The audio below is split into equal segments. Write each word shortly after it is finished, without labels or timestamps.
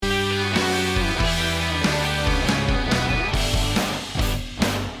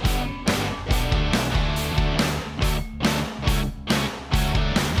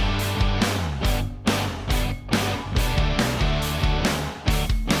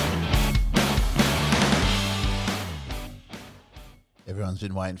Everyone's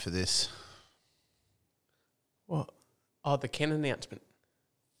been waiting for this. What? Oh, the Ken announcement.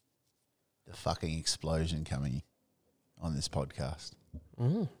 The fucking explosion coming on this podcast.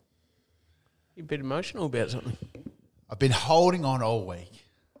 You're a bit emotional about something. I've been holding on all week.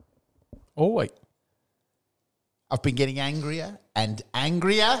 All week. I've been getting angrier and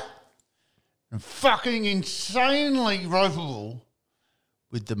angrier and fucking insanely ropeable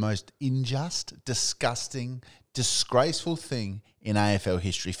with the most unjust, disgusting, disgraceful thing in AFL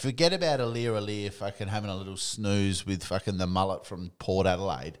history. Forget about Aliir fucking having a little snooze with fucking the mullet from Port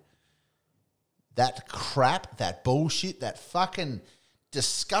Adelaide. That crap, that bullshit, that fucking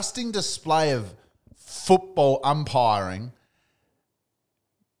disgusting display of football umpiring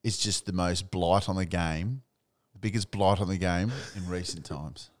is just the most blight on the game. The biggest blight on the game in recent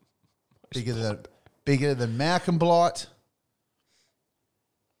times. Bigger than Malcolm Blight.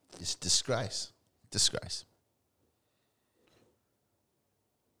 It's disgrace. Disgrace.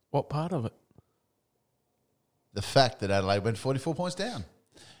 What part of it? The fact that Adelaide went 44 points down.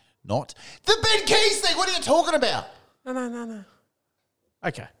 Not the Ben Keys thing. What are you talking about? No.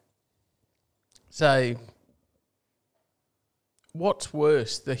 Okay. So, what's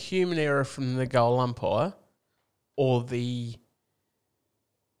worse, the human error from the goal umpire or the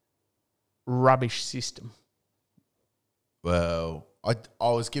rubbish system? Well, I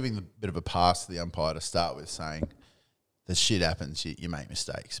was giving a bit of a pass to the umpire to start with, saying that shit happens, you make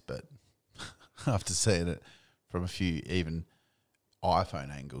mistakes. But after seeing it from a few even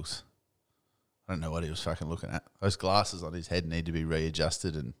iPhone angles, I don't know what he was fucking looking at. Those glasses on his head need to be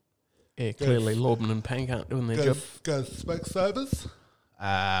readjusted and... Yeah, clearly Lordman and Pank aren't doing their job. Go Specsavers.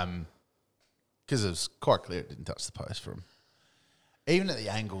 Because it was quite clear it didn't touch the post for him. Even at the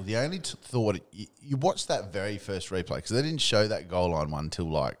angle, the only thought... You watched that very first replay, because they didn't show that goal line one until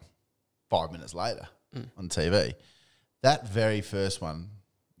like 5 minutes later on TV. That very first one,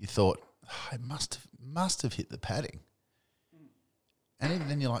 you thought, it must have hit the padding. And even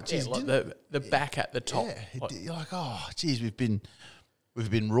then you're like, geez, like the back at the top. Yeah, you're like, oh, geez, we've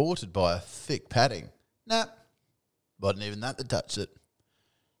been rorted by a thick padding. Nah, wasn't even that touched it.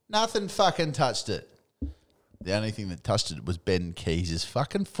 Nothing fucking touched it. The only thing that touched it was Ben Keys'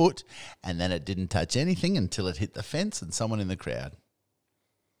 fucking foot, and then it didn't touch anything until it hit the fence and someone in the crowd.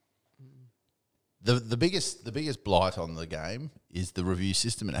 The biggest blight on the game is the review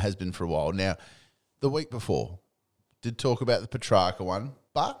system, and it has been for a while. Now, the week before, did talk about the Petrarca one,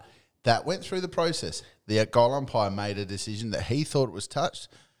 but that went through the process. The goal umpire made a decision that he thought it was touched,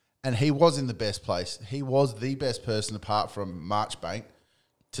 and he was in the best place. He was the best person apart from Marchbank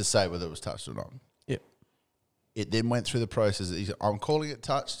to say whether it was touched or not. Yep. It then went through the process. He said, I'm calling it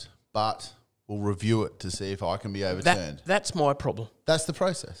touched, but we'll review it to see if I can be overturned. That's my problem. That's the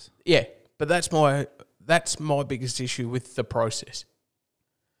process. Yeah, but that's my biggest issue with the process.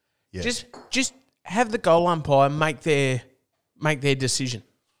 Yeah. Just have the goal umpire make their decision.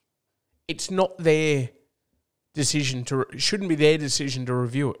 It's not their decision it shouldn't be their decision to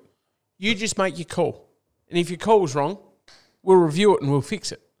review it. You just make your call. And if your call's wrong, we'll review it and we'll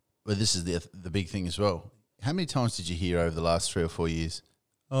fix it. Well, this is the big thing as well. How many times did you hear over the last 3 or 4 years?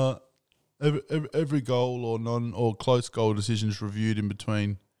 Every goal or close goal decision is reviewed in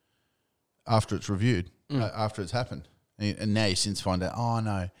between after it's reviewed, after it's happened. And now you since find out, oh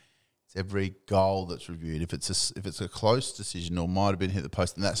no, it's every goal that's reviewed. If it's a close decision or might have been hit the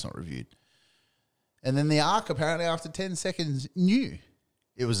post, then that's not reviewed. And then the ARC apparently after 10 seconds knew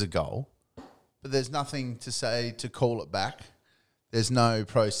it was a goal, but there's nothing to say to call it back. There's no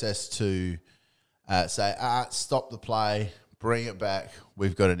process to say, stop the play, bring it back.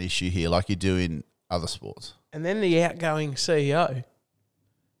 We've got an issue here, like you do in other sports. And then the outgoing CEO,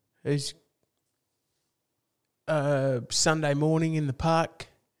 who's Sunday morning in the park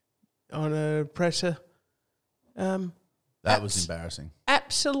on a presser. That was embarrassing.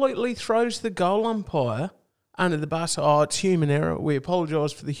 Absolutely throws the goal umpire under the bus. Oh, it's human error. We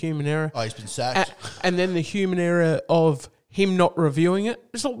apologise for the human error. Oh, he's been sacked. And then the human error of him not reviewing it.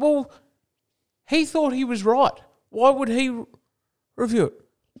 It's like, well, he thought he was right. Why would he review it?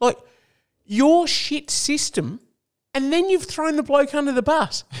 Like, your shit system, and then you've thrown the bloke under the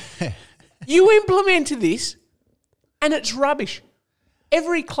bus. You implemented this, and it's rubbish.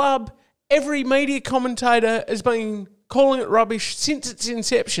 Every club, every media commentator has been calling it rubbish since its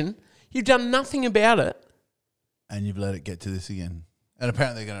inception. You've done nothing about it. And you've let it get to this again. And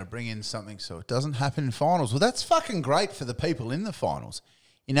apparently they're going to bring in something so it doesn't happen in finals. Well, that's fucking great for the people in the finals.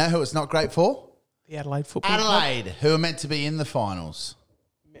 You know who it's not great for? The Adelaide Football Adelaide, Club. who are meant to be in the finals.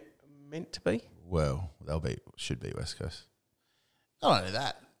 Meant to be? Well, should be West Coast. Not only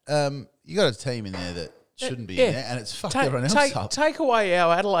that, you got a team in there that shouldn't be yeah. in there, and it's fucked everyone else up. Take away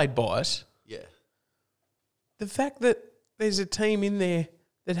our Adelaide bias. Yeah. The fact that there's a team in there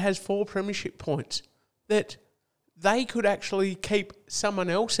that has 4 premiership points, that they could actually keep someone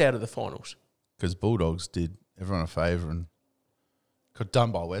else out of the finals. Because Bulldogs did everyone a favour and got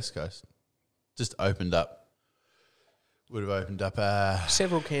done by West Coast. Just opened up. Would have opened up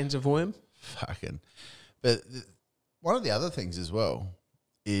Several cans of worm. fucking. But one of the other things as well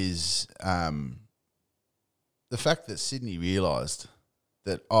is the fact that Sydney realised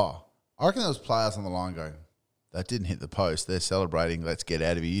that, I reckon there was players on the line going, that didn't hit the post. They're celebrating, let's get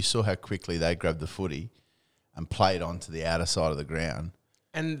out of here. You saw how quickly they grabbed the footy and played onto the outer side of the ground.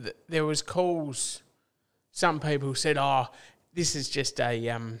 And there was calls. Some people said, this is just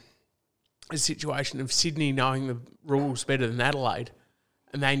a situation of Sydney knowing the rules better than Adelaide,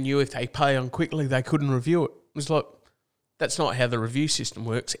 and they knew if they play on quickly, they couldn't review it. It was like, that's not how the review system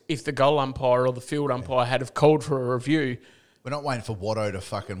works. If the goal umpire or the field umpire had have called for a review... We're not waiting for Watto to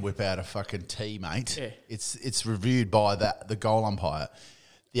fucking whip out a fucking tee, mate. Yeah. It's reviewed by the goal umpire.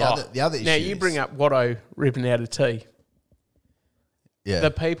 The other issue now, you bring up Watto ripping out a tee. Yeah.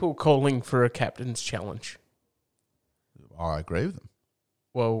 The people calling for a captain's challenge. I agree with them.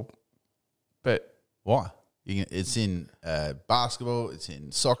 Well, but... Why? It's in basketball, it's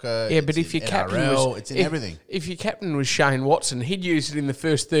in soccer, Yeah, but it's if your in captain NRL, was... it's in everything. If your captain was Shane Watson, he'd use it in the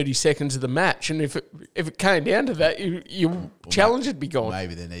first 30 seconds of the match, and if it came down to that, your challenge would be gone.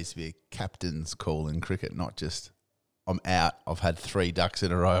 Maybe there needs to be a captain's call in cricket, not just, I'm out, I've had 3 ducks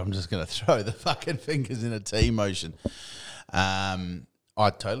in a row, I'm just going to throw the fucking fingers in a T motion. I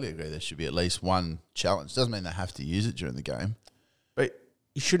totally agree there should be at least one challenge. Doesn't mean they have to use it during the game. But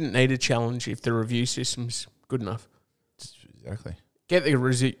you shouldn't need a challenge if the review system's good enough. Exactly. Get your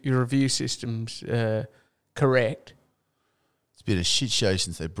review systems correct. It's been a shit show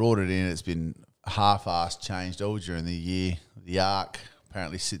since they brought it in. It's been half-assed, changed all during the year. The ARC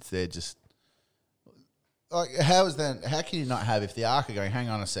apparently sits there just... Like, how can you not have, if the ARC are going, hang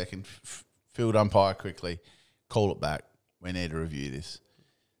on a second, field umpire quickly, call it back, we need to review this.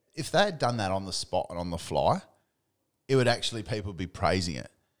 If they had done that on the spot and on the fly, it would actually, people would be praising it.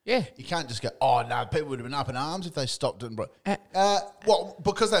 Yeah. You can't just go, oh, no, people would have been up in arms if they stopped it.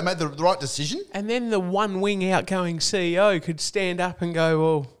 Because they made the right decision? And then the one-wing outgoing CEO could stand up and go,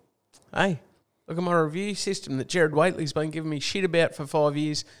 well, hey, look at my review system that Jared Waitley's been giving me shit about for 5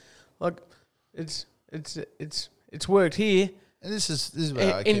 years. Like, it's worked here. And this is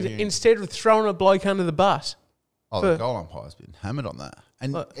where I keep hearing. Instead of throwing a bloke under the bus. The goal umpire's been hammered on that.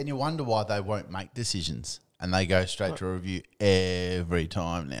 And you wonder why they won't make decisions. And they go straight to a review every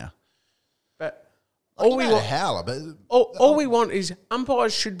time now. But all we want, all we want is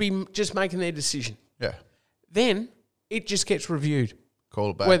umpires should be just making their decision. Yeah. Then it just gets reviewed. Call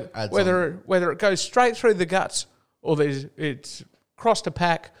it back. Whether it goes straight through the guts or it's crossed a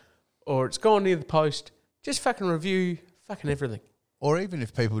pack or it's gone near the post, just fucking review fucking everything. Or even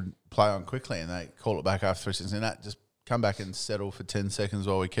if people play on quickly and they call it back after 3 seconds, and that just come back and settle for 10 seconds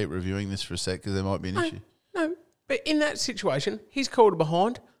while we keep reviewing this for a sec because there might be an issue. No, but in that situation, he's called it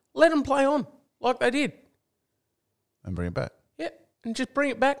behind. Let him play on like they did. And bring it back. Yeah, and just bring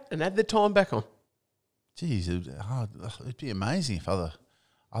it back and add the time back on. Jeez, it'd be amazing if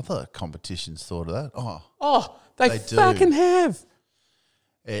other competitions thought of that. They fucking have.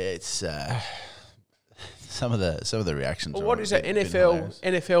 It's some of the reactions. Well, what is it?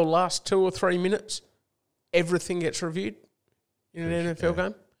 NFL last 2 or 3 minutes, everything gets reviewed in an NFL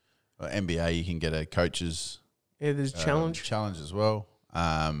game. Well, NBA, you can get a coach's there's challenge as well,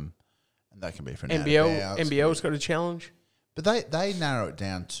 and that can be for an NBL's got a challenge, but they narrow it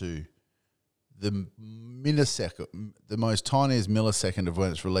down to the millisecond, the most tiniest millisecond of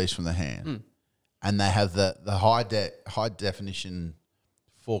when it's released from the hand, and they have the high definition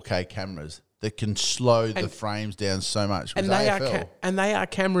 4K cameras that can slow the frames down so much. And they are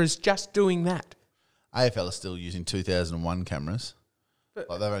cameras just doing that. AFL is still using 2001 cameras.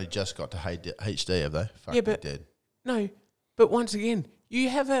 But they've only just got to HD, have they? Dead. No, but once again, you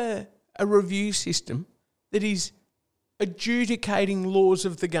have a review system that is adjudicating laws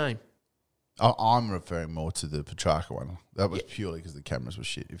of the game. I'm referring more to the Petrarca one. That was purely because the cameras were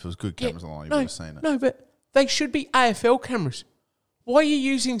shit. If it was good cameras on the line, you would have seen it. No, but they should be AFL cameras. Why are you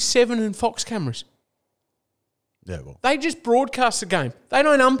using 7 and Fox cameras? Yeah, well, they just broadcast the game. They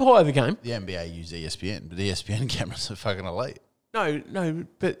don't umpire the game. The NBA use ESPN, but ESPN cameras are fucking elite. No,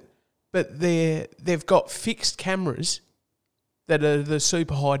 but they've got fixed cameras that are the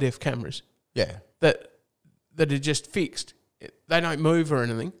super high def cameras. Yeah, that are just fixed. They don't move or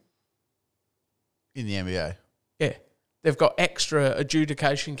anything. In the NBA, yeah, they've got extra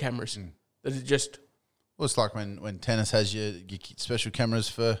adjudication cameras that are just Well, it's like when tennis has your special cameras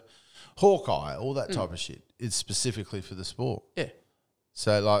for Hawkeye, all that type of shit. It's specifically for the sport. Yeah.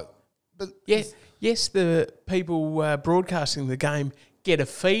 So, like... but Yes, the people broadcasting the game get a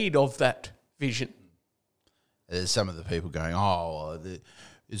feed of that vision. There's some of the people going, oh,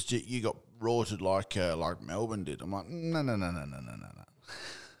 you got rorted like Melbourne did. I'm like, no.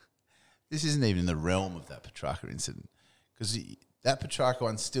 This isn't even in the realm of that Petrarca incident, because that Petrarca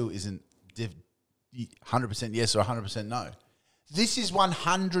one still isn't 100% yes or 100% no. This is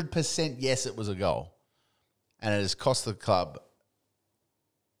 100% yes, it was a goal. And it has cost the club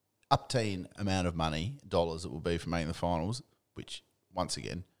up-teen amount of money, dollars it will be for making the finals, which, once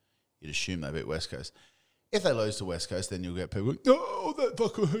again, you'd assume they beat West Coast. If they lose to West Coast, then you'll get people going, oh, that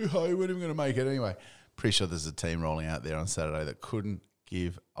fucker hoo-ho, we're never going to make it anyway. Pretty sure there's a team rolling out there on Saturday that couldn't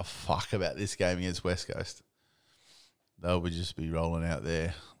give a fuck about this game against West Coast. They'll just be rolling out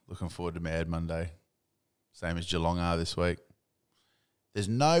there, looking forward to Mad Monday. Same as Geelong are this week. There's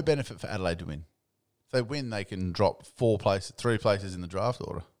no benefit for Adelaide to win. If they win, they can drop 3 places in the draft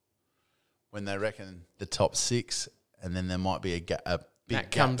order. When they reckon the top 6, and then there might be a big gap between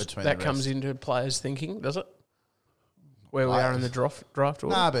the rest. That comes into players' thinking, does it? Where we are in the draft order?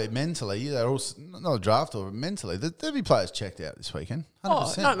 Nah, but mentally, they're also, not a draft order, but mentally, there'll be players checked out this weekend.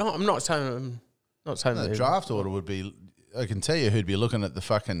 100%. No, I'm not saying The draft order would be, I can tell you who'd be looking at the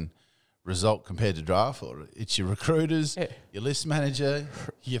fucking result compared to draft order. It's your recruiters, your list manager,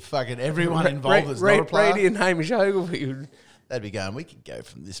 your fucking everyone involved that's not a player. Brady and Hamish Ogilvie. They'd be going, we could go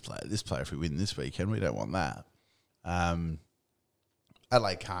from this player if we win this weekend. We don't want that.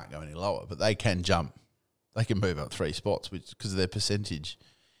 Adelaide can't go any lower, but they can jump. They can move up 3 spots because their percentage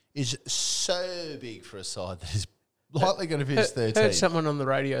is so big for a side that is likely going to finish 13. I heard someone on the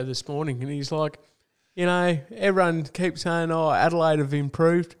radio this morning, and he's like, everyone keeps saying, Adelaide have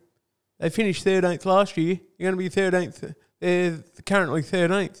improved. They finished 13th last year. You're going to be 13th. They're currently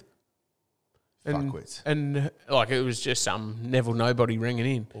 13th. Fuckwits. And it was just some Neville nobody ringing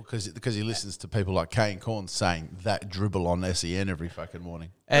in. Well, because he listens to people like Kane Corn saying that dribble on SEN every fucking morning.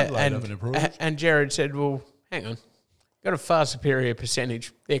 And Jared said, well, hang on. Got a far superior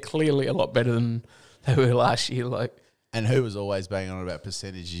percentage. They're clearly a lot better than they were last year. And who was always banging on about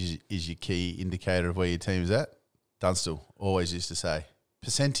percentage is your key indicator of where your team's at? Dunstall always used to say,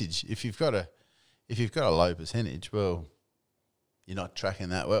 percentage. If you've got a low percentage, well, you're not tracking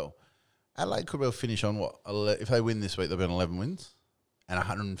that well. Adelaide could well finish on what? If they win this week, they'll be on 11 wins and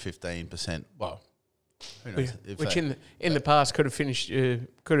 115%. Well, who knows? Which in the past could have finished,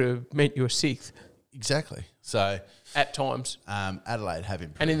 could have meant you were 6th. Exactly. So at times, Adelaide have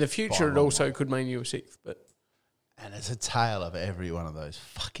improved, and in the future, it also could mean you were 6th. And it's a tale of every one of those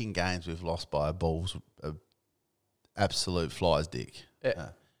fucking games we've lost by a ball's absolute fly's dick. Yeah.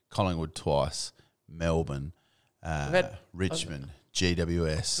 Collingwood twice, Melbourne, Richmond.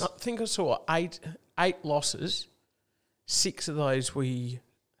 GWS. I think I saw 8 losses. 6 of those we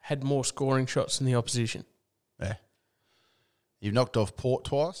had more scoring shots than the opposition. Yeah. You've knocked off Port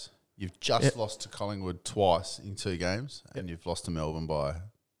twice. You've just lost to Collingwood twice in 2 games. And you've lost to Melbourne by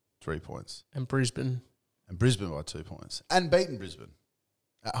 3 points. And Brisbane. And Brisbane by 2 points. And beaten Brisbane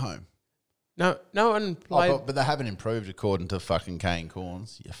at home. No one played. But they haven't improved according to fucking Kane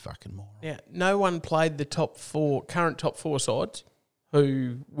Corns. You fucking moron. Yeah, no one played the current top 4 sides.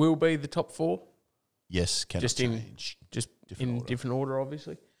 Who will be the top 4? Yes, change. Different order,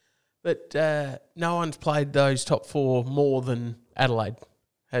 obviously. But no one's played those top 4 more than Adelaide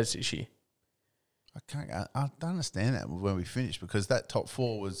has this year. I don't understand that when we finished, because that top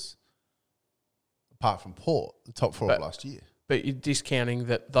 4 was, apart from Port, the top 4 of last year. But you're discounting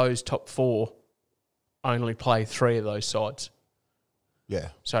that those top 4 only play 3 of those sides.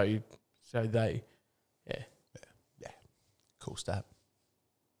 Yeah. So they, yeah. Cool stat.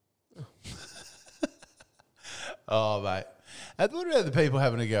 Oh, mate. And what about the people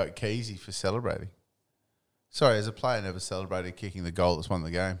having to go at Keezy for celebrating? Sorry, as a player, never celebrated kicking the goal that's won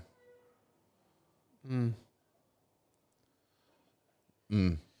the game. You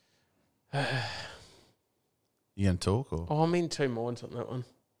going to talk? Or? I'm in 2 minds on that one.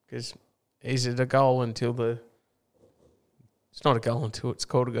 Because is it a goal until it's not a goal until it's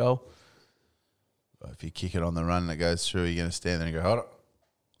called a goal. But if you kick it on the run and it goes through, you're going to stand there and go, hold on.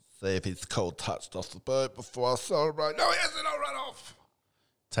 See if it's cold touched off the boat before I celebrate. No, he hasn't. I'll run off.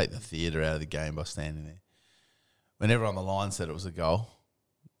 Take the theatre out of the game by standing there. When everyone on the line said it was a goal,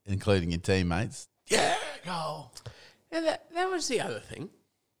 including your teammates, yeah, goal. Yeah, that was the other thing.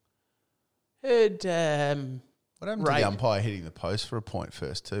 Heard what happened to the umpire hitting the post for a point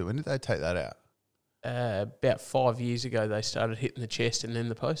first too? When did they take that out? about 5 years ago they started hitting the chest and then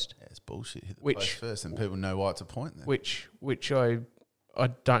the post, Yeah, it's bullshit. Hit the Which- post first, and people know why it's a point. Then which I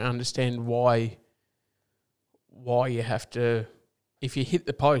don't understand why you have to. If you hit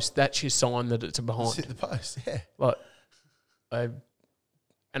the post, that's your sign that it's a just behind. hit the post. Yeah, Like,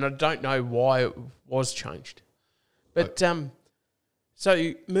 and I don't know why it was changed. But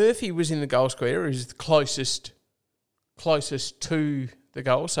so Murphy was in the goal square. He was the closest to the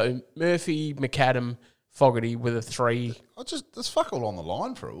goal. So Murphy, McAdam, Fogarty were the three there's fuck all on the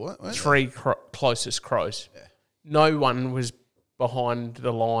line for it, weren't there? closest crows. Yeah. No one was behind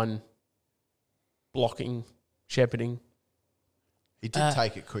the line blocking, shepherding. He did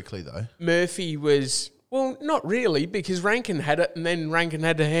take it quickly though. Murphy was, well, not really, because Rankin had it, and then Rankin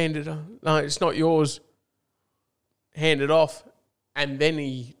had to hand it. No, it's not yours. Hand it off, and then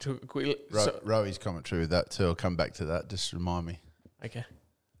he took a quick. Rowy's commentary with that too. I'll come back to that. Just remind me. Okay.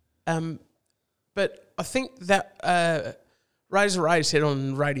 But I think that Razor Ray said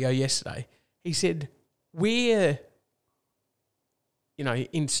on radio yesterday. He said we're,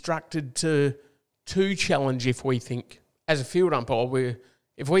 instructed to challenge if we think, as a field umpire,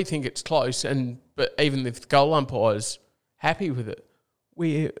 if we think it's close, but even if the goal umpire's happy with it,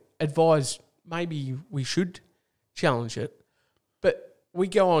 we're advised maybe we should challenge it. But we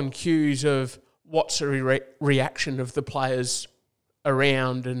go on cues of what's the reaction of the players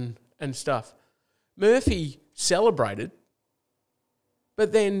around and stuff. Murphy celebrated,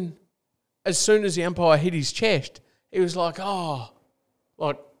 but then as soon as the umpire hit his chest, he was like, it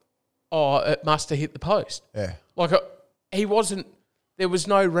must have hit the post. Yeah, He wasn't, there was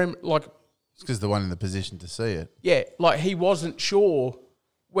no, it's because the one in the position to see it. yeah, he wasn't sure,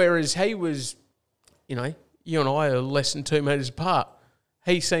 whereas he was, you and I are less than 2 metres apart.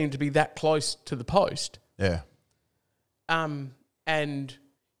 He seemed to be that close to the post. Yeah, And,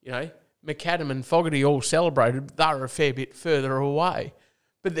 McAdam and Fogarty all celebrated, but they were a fair bit further away.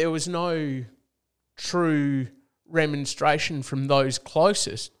 But there was no true remonstration from those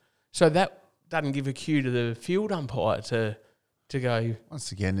closest. So that doesn't give a cue to the field umpire to go.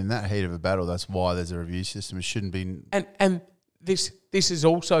 once again, in that heat of a battle, that's why there's a review system. It shouldn't be. And this is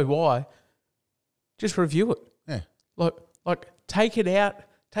also why, just review it. Yeah, Like take it out,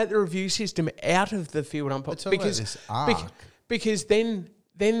 take the review system out of the field umpire. It's all about this arc. Because then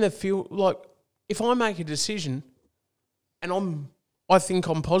the field, if I make a decision and I think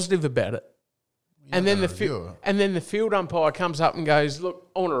I'm positive about it, and then the field umpire comes up and goes, look,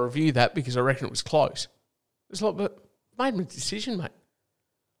 I want to review that because I reckon it was close. It's like, but I made my decision,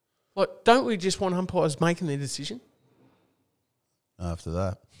 mate. Don't we just want umpires making their decision? After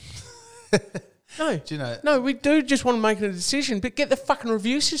that, No. do you know? No, we do just want to make a decision, but get the fucking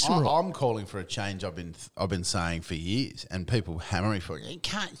review system right. I'm calling for a change. I've been saying for years, and people hammer me for it. You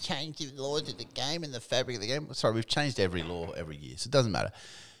can't change the laws of the game and the fabric of the game. Sorry, we've changed every law every year, so it doesn't matter.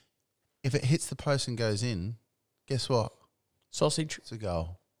 If it hits the post and goes in, guess what? Sausage. It's a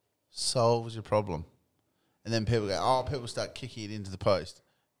goal. Solves your problem. And then people go, people start kicking it into the post.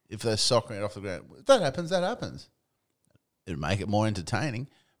 If they're soccering it off the ground. If that happens. It'll make it more entertaining,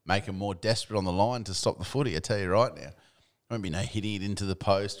 make them more desperate on the line to stop the footy, I tell you right now. There won't be no hitting it into the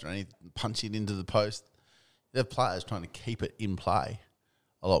post or any punching it into the post. You have players trying to keep it in play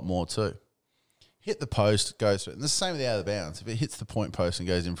a lot more too. Hit the post, goes through. And the same with the out of bounds. If it hits the point post and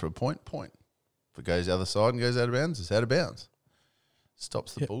goes in for a point. If it goes the other side and goes out of bounds, it's out of bounds.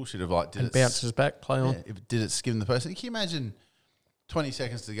 Stops the bullshit of bounces back, play on. Yeah, if it did it skim the post. Can you imagine 20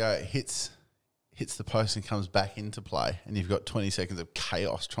 seconds to go, it hits the post and comes back into play, and you've got 20 seconds of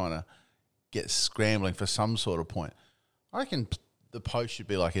chaos trying to get scrambling for some sort of point. I reckon the post should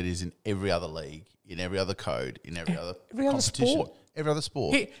be like it is in every other league, in every other code, in every other competition. sport. Every other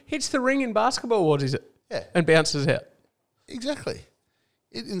sport. Hits the ring in basketball, what is it? Yeah. And bounces out. Exactly.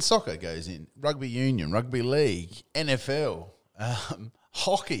 In soccer it goes in. Rugby union, rugby league, NFL,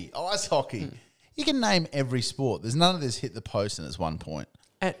 hockey, ice hockey. You can name every sport. There's none of this hit the post and it's 1 point.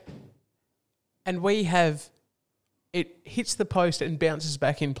 And we have, it hits the post and bounces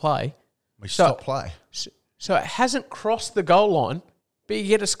back in play. We stop play. So it hasn't crossed the goal line, but you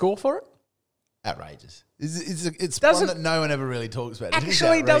get a score for it? Outrageous. It's one that no one ever really talks about.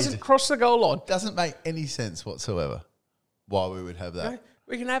 Actually doesn't cross the goal line. Doesn't make any sense whatsoever why we would have that. No,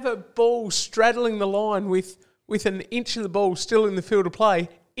 we can have a ball straddling the line with an inch of the ball still in the field of play.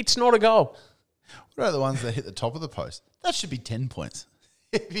 It's not a goal. What about the ones that hit the top of the post? That should be 10 points.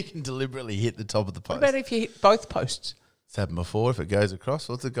 If you can deliberately hit the top of the post. What about if you hit both posts? It's happened before. If it goes across,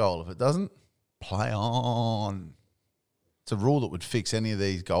 well, it's a goal. If it doesn't, play on. It's a rule that would fix any of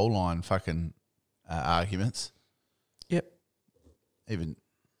these goal line fucking arguments. Yep. Even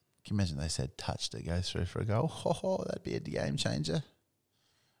Can you imagine they said touch that goes through for a goal? Oh, that'd be a game changer.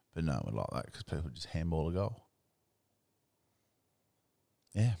 But no, we like that because people just handball a goal.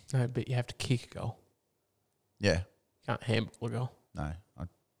 Yeah. No, but you have to kick a goal. Yeah. You can't handball a goal. No,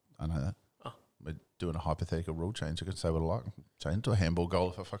 I know that. Oh. We're doing a hypothetical rule change. I could say what I like. Change it to a handball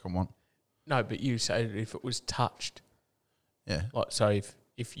goal if I fucking want. No, but you say that if it was touched. Yeah. Like, so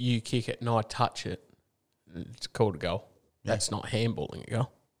if you kick it and I touch it, it's called a goal. Yeah. That's not handballing a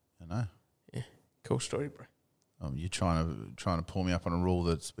goal. I know. Yeah. Cool story, bro. You're trying to pull me up on a rule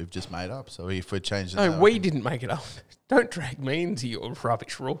that we've just made up. So if we're changing, No, that, we didn't make it up. Don't drag me into your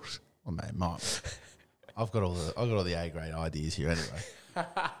rubbish rules. Well, mate, I've got all the A grade ideas here anyway.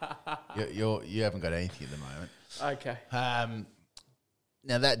 You haven't got anything at the moment. Okay.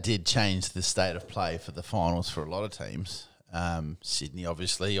 Now that did change the state of play for the finals for a lot of teams. Sydney,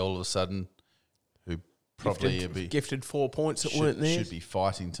 obviously, all of a sudden, who probably gifted 4 points that weren't there. Should be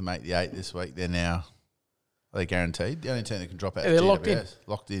fighting to make the 8 this week. They're now. Are they guaranteed? The only team that can drop out Yeah, is they're GWS.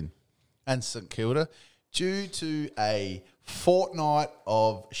 Locked in. And St Kilda, due to a fortnight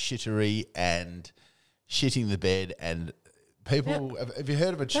of shittery and shitting the bed and people... Yeah. Have you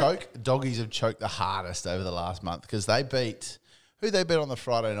heard of a choke? Doggies have choked the hardest over the last month because they beat... Who they beat on the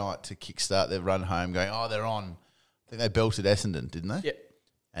Friday night to kickstart their run home going, they're on... I think they belted Essendon, didn't they? Yep.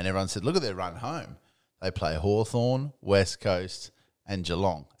 And everyone said, look at their run home. They play Hawthorn, West Coast... and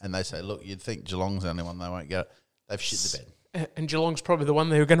Geelong. And they say, look, you'd think Geelong's the only one they won't get. They've shit the bed. And Geelong's probably the one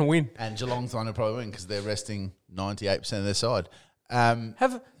they were going to win. And Geelong's the one who probably win because they're resting 98% of their side.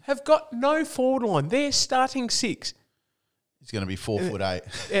 Have got no forward line. They're starting 6. It's going to be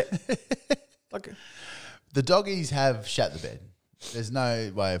 4'8". Yeah. The Doggies have shat the bed. There's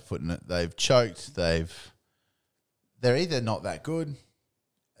no way of putting it. They've choked. They're either not that good.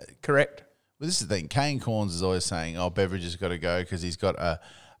 Correct. Well, this is the thing. Kane Corns is always saying, Beveridge has got to go because he's got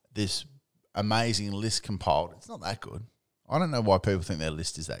this amazing list compiled. It's not that good. I don't know why people think their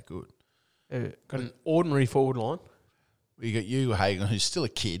list is that good. Got an ordinary forward line. You got Hugo Hagen, who's still a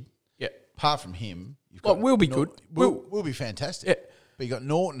kid. Yeah. Apart from him, you've got will be good. Will be fantastic. Yeah. But you got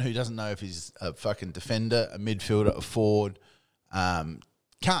Norton, who doesn't know if he's a fucking defender, a midfielder, a forward.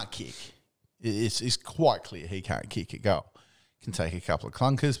 Can't kick. It's quite clear he can't kick a goal. Can take a couple of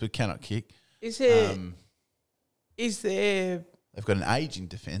clunkers, but cannot kick. Is there? They've got an ageing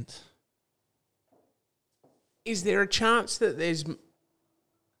defence. Is there a chance that there's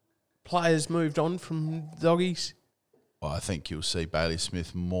players moved on from Doggies? Well, I think you'll see Bailey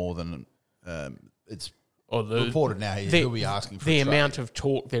Smith more than it's or reported now. He'll be asking for the a trade. amount of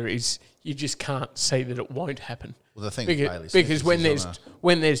talk there is. You just can't see that it won't happen. Well, the thing because, with Bailey Smith because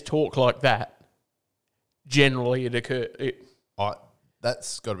when there's talk like that, generally it occurs.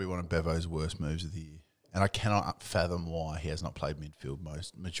 That's got to be one of Bevo's worst moves of the year. And I cannot fathom why he has not played midfield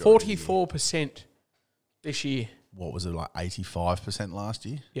majority 44% this year. What was it, like 85% last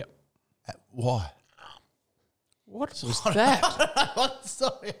year? Yep. Why? What was that? I'm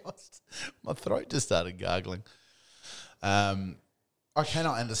sorry. My throat just started gargling. I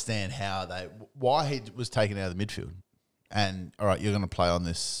cannot understand why he was taken out of the midfield. And, all right, you're going to play on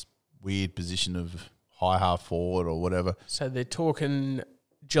this weird position of high half forward or whatever. So they're talking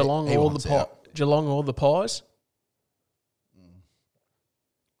Geelong He or wants out. Geelong or the Pies?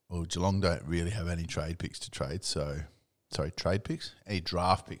 Well, Geelong don't really have any trade picks to trade. Trade picks? Any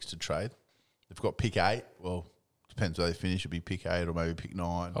draft picks to trade. They've got pick 8. Well, depends where they finish. It'll be pick 8 or maybe pick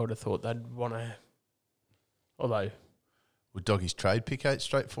 9. I would have thought they'd want to... Although... Would Doggies trade pick 8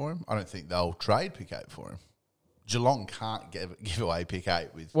 straight for him? I don't think they'll trade pick 8 for him. Geelong can't give away pick 8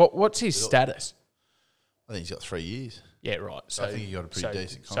 with... What's his status? I think he's got 3 years. Yeah, right. So I think he got a pretty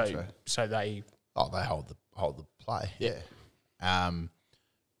decent contract. So they... Oh, they hold the play. Yeah.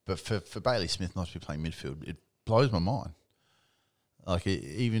 But for Bailey Smith not to be playing midfield, it blows my mind. Like,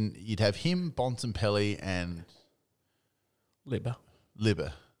 even you'd have him, Bontempelli, and...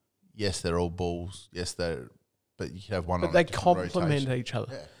 Libba. Yes, they're all balls. Yes, but you could have one. But they complement each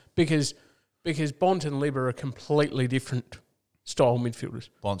other. Yeah. Because Bont and Libba are completely different style midfielders.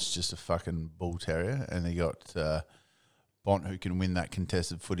 Bont's just a fucking bull terrier, and they got Bont who can win that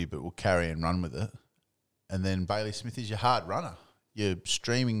contested footy but will carry and run with it. And then Bailey Smith is your hard runner. You're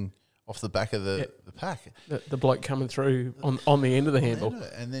streaming off the back of the pack. The bloke coming through on the end of the handle.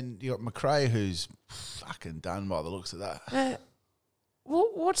 And then you got McRae who's fucking done by the looks of that.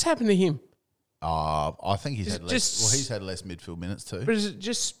 What's happened to him? I think he's had less. He's had less midfield minutes too. But is it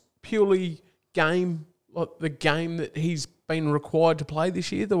just purely the game that he's been required to play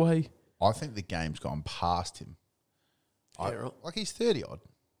this year? The way I think the game's gone past him. Right. Like he's 30 odd.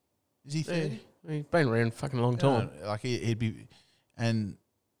 Is he 30? Yeah, he's been around a fucking long time. Like he'd be, and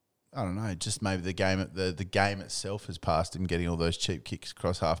I don't know, just maybe the game itself has passed him getting all those cheap kicks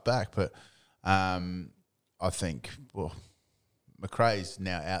across half back. But I think, well, McRae's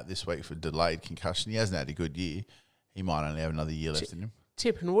now out this week for delayed concussion. He hasn't had a good year. He might only have another year left in him.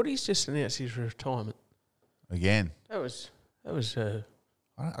 Tip, and Woody's just announced his retirement. Again. That was a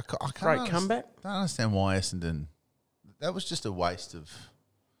I can't great comeback. I don't understand why Essendon... That was just a waste of...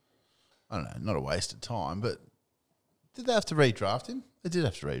 I don't know, not a waste of time, but did they have to redraft him? They did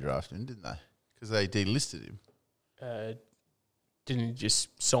have to redraft him, didn't they? Because they delisted him. Didn't you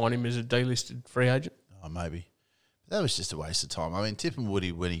just sign him as a delisted free agent? Oh, maybe. That was just a waste of time. I mean, Tip and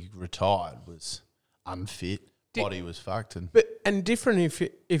Woody, when he retired, was unfit. Body was fucked. And different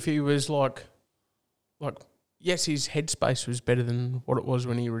if he was like, yes, his headspace was better than what it was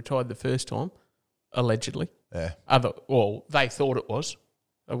when he retired the first time, allegedly. Yeah. They thought it was.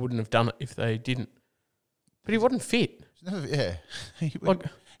 They wouldn't have done it if they didn't. But he wasn't fit. Yeah.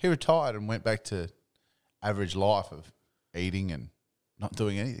 He retired and went back to average life of eating and not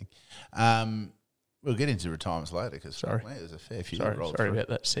doing anything. We'll get into retirements later because there's a fair few. Sorry about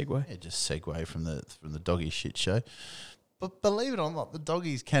that segue. Yeah, just segue from the doggy shit show. But believe it or not, the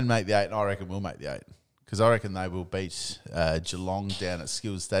doggies can make the 8, and I reckon we'll make the 8 because I reckon they will beat Geelong down at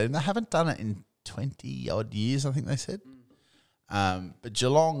Skills Stadium. They haven't done it in 20 odd years, I think they said. But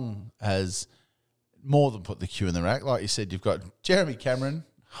Geelong has more than put the Q in the rack. Like you said, you've got Jeremy Cameron,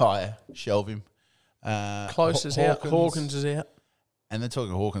 hire, shelve him. Close is out. Hawkins is out. And they're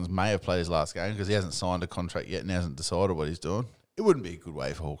talking Hawkins may have played his last game because he hasn't signed a contract yet and hasn't decided what he's doing. It wouldn't be a good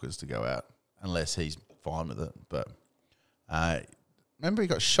way for Hawkins to go out unless he's fine with it. But remember he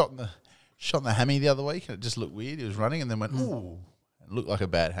got shot in the hammy the other week and it just looked weird. He was running and then went, ooh, and looked like a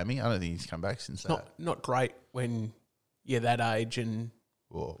bad hammy. I don't think he's come back since that. Not great when you're that age and...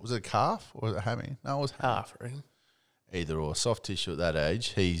 Well, was it a calf or was it a hammy? No, it was half, I reckon. Either or. Soft tissue at that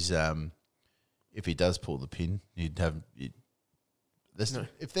age. He's, if he does pull the pin, if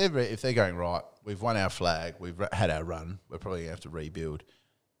they're going right, we've won our flag, we've had our run, we're probably going to have to rebuild.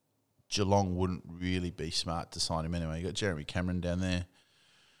 Geelong wouldn't really be smart to sign him anyway. You got Jeremy Cameron down there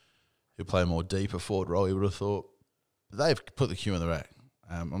who play a more deeper forward role, you would have thought. But they've put the Q in the rack.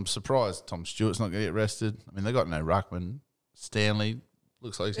 I'm surprised Tom Stewart's not going to get rested. I mean, they got no ruckman. Stanley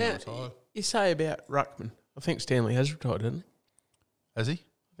looks like he's going to retire. You say about ruckman. I think Stanley has retired, hasn't he? Has he?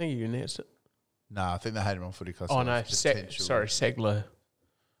 I think you announced it. No, I think they had him on Footy Class. Oh, no. Segler.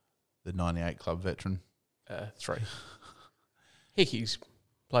 The 98 club veteran. 3. Hickey's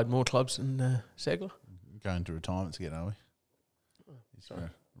played more clubs than Segler. Going to retirement again, are we? He's going to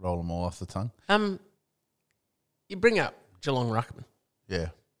roll them all off the tongue. You bring up Geelong ruckman. Yeah.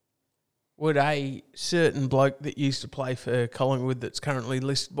 Would a certain bloke that used to play for Collingwood that's currently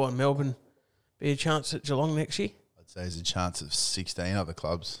listed by Melbourne be a chance at Geelong next year? I'd say there's a chance of 16 other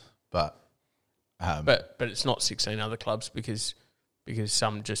clubs, but it's not 16 other clubs because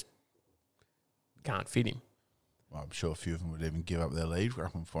some just can't fit him. Well, I'm sure a few of them would even give up their lead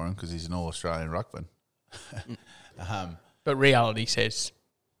ruckman for him because he's an all-Australian ruckman. But reality says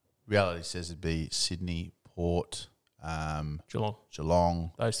it'd be Sydney, Port,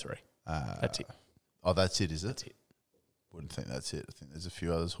 Geelong. Those 3. That's it. Oh, that's it, is it? That's it. Wouldn't think that's it. I think there's a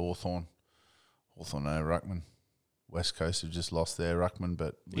few others. Hawthorn and ruckman. West Coast have just lost their ruckman,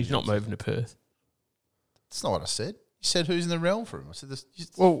 but... He's not moving to Perth. That's not what I said. You said who's in the realm for him. I said this...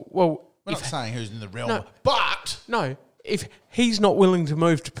 Well... We're not saying who's in the realm, but... No, if he's not willing to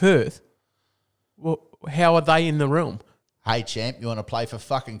move to Perth, well, how are they in the realm? Hey, champ, you want to play for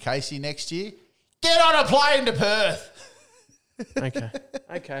fucking Casey next year? Get on a plane to Perth!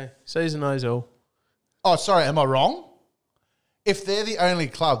 Okay. Season knows all. Oh, sorry, am I wrong? If they're the only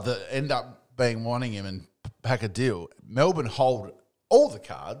club that end up wanting him and pack a deal, Melbourne hold all the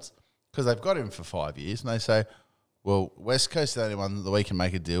cards because they've got him for 5 years and they say, well, West Coast are the only ones that we can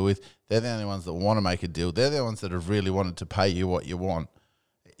make a deal with. They're the only ones that want to make a deal. They're the ones that have really wanted to pay you what you want.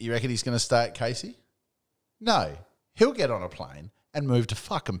 You reckon he's going to stay at Casey? No. He'll get on a plane and move to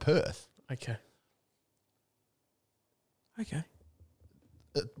fucking Perth. Okay.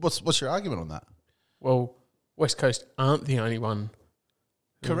 What's your argument on that? Well, West Coast aren't the only one.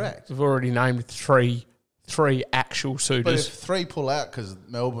 Correct. We've already named three actual suitors. But if 3 pull out because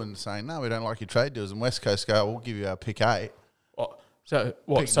Melbourne's saying, no, we don't like your trade deals, and West Coast go, we'll give you our pick 8.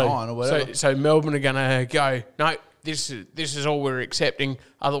 Pick 9 or whatever. So Melbourne are going to go, no, this is all we're accepting.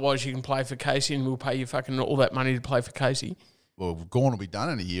 Otherwise, you can play for Casey and we'll pay you fucking all that money to play for Casey. Well, Gawn will be done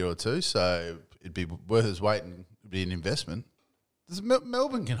in a year or 2, so it'd be worth his weight and it'd be an investment.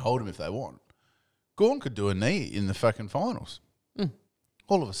 Melbourne can hold him if they want. Gawn could do a knee in the fucking finals.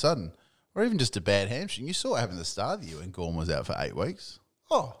 All of a sudden. Or even just a bad hamstring. You saw what happened at the start of the year when Gawn was out for 8 weeks.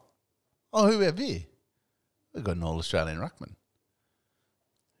 Oh, Oh, who have you? We've got an All-Australian ruckman.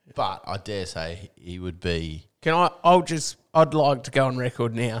 But I dare say he would be... I'd like to go on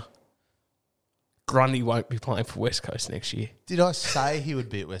record now. Grundy won't be playing for West Coast next year. Did I say he would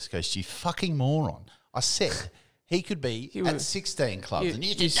be at West Coast? You fucking moron. I said he could be at 16 clubs. And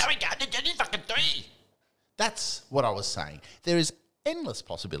you said, no, he can't do fucking 3. That's what I was saying. There is endless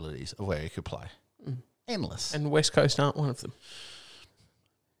possibilities of where he could play. Endless. And West Coast aren't one of them.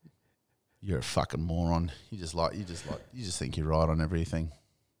 You're a fucking moron. You just think you're right on everything.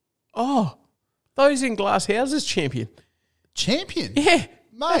 Oh, those in glass houses, champion. Champion? Yeah.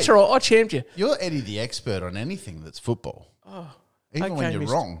 Mate, that's right. I championed you. You're Eddie the expert on anything that's football. Oh, even when you're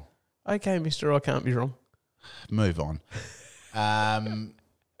wrong. Okay, mister, I can't be wrong. Move on.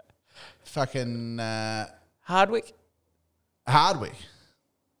 Fucking Hardwick.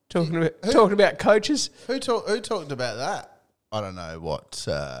 Talking about coaches. Who talked about that? I don't know what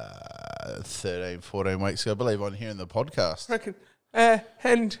 13, 14 weeks ago. I believe on here in the podcast. I reckon.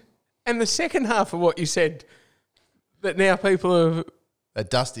 And the second half of what you said, that now people are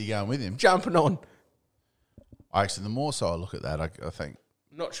Dusty going with him. jumping on. Actually, the more so I look at that, I think.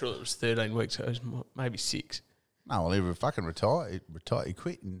 I'm not sure it was 13 weeks, it was maybe 6. No, well, he fucking retired. He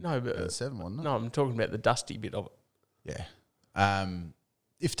quit in but 7, wasn't it? No, I'm talking about the Dusty bit of Yeah. it.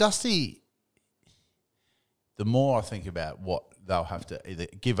 If Dusty, the more I think about what they'll have to either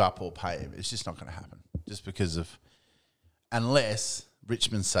give up or pay him, it's just not going to happen. Just because of, unless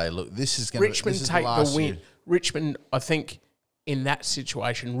Richmond say, look, this is going to Richmond take the win. Richmond, I think, in that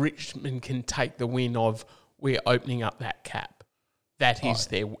situation, Richmond can take the win of we're opening up that cap. That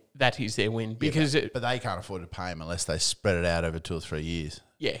is their win because but they can't afford to pay him unless they spread it out over 2 or 3 years.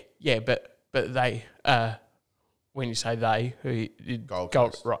 Yeah, but they when you say they, who did Gold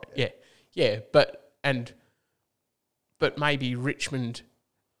Coast. right? Yeah, but maybe Richmond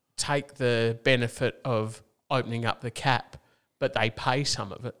take the benefit of opening up the cap, but they pay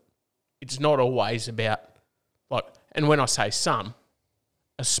some of it. It's not always about and when I say some,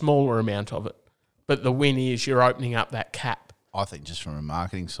 a smaller amount of it, but the win is you're opening up that cap. I think just from a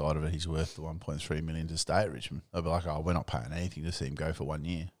marketing side of it, he's worth the $1.3 million to stay at Richmond. They'll be like, oh, we're not paying anything to see him go for 1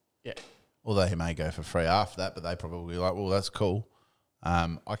 year. Yeah. Although he may go for free after that, but they probably like, well, that's cool.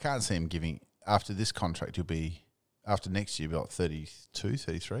 I can't see him giving, after this contract, after next year, he'll be like 32,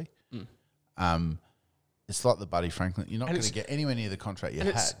 33. It's like the Buddy Franklin. You're not going to get anywhere near the contract you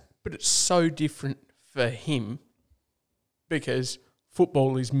had. But it's so different for him because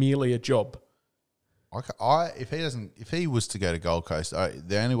football is merely a job. If he was to go to Gold Coast,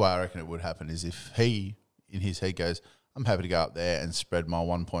 the only way I reckon it would happen is if he, in his head, goes, I'm happy to go up there and spread my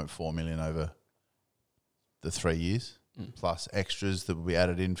 $1.4 million over the 3 years, plus extras that will be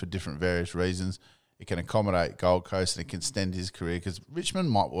added in for different various reasons. It can accommodate Gold Coast and it can extend his career because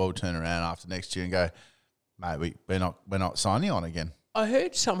Richmond might well turn around after next year and go, mate, we're not signing on again. I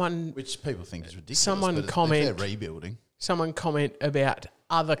heard someone, which people think is ridiculous. If they're rebuilding. Someone comment about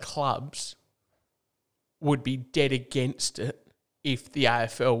other clubs would be dead against it if the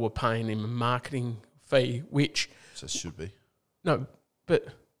AFL were paying him a marketing fee, which... So it should be. No, but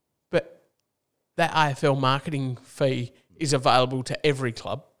that AFL marketing fee is available to every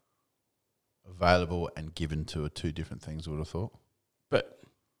club. Available and given to are two different things, I would have thought. But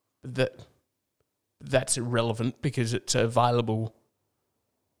that's irrelevant because it's available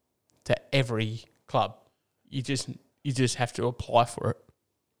to every club. You just have to apply for it.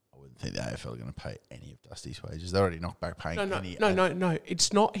 I wouldn't think the AFL are going to pay any of Dusty's wages. They already knocked back paying any. No.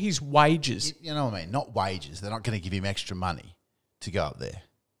 It's not his wages. You know what I mean? Not wages. They're not going to give him extra money to go up there.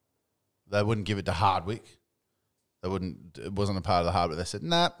 They wouldn't give it to Hardwick. They wouldn't. It wasn't a part of the Hardwick. They said,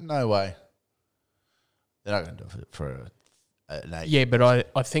 nah, no way. They're not going to do it for an agent. Yeah, but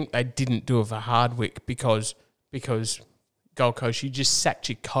I think they didn't do it for Hardwick because Gold Coast, you just sacked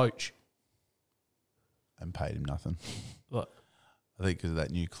your coach. And paid him nothing. What? I think because of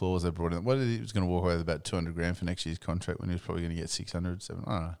that new clause they brought in. What did he was going to walk away with about $200,000 for next year's contract when he was probably going to get 600,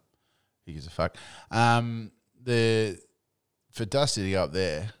 700. I don't know. He gives a fuck. For Dusty to go up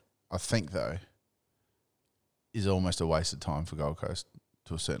there, I think though, is almost a waste of time for Gold Coast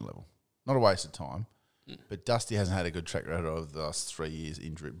to a certain level. Not a waste of time, but Dusty hasn't had a good track record over the last 3 years,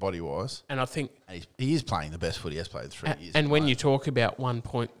 injury body wise. And I think he is playing the best foot he has played in 3 years. And when you talk about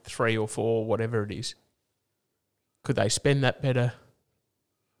 1.3 or 4, whatever it is, could they spend that better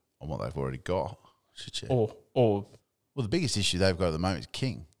on what they've already got? Or well, the biggest issue they've got at the moment is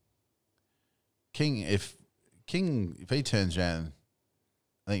King. If he turns around,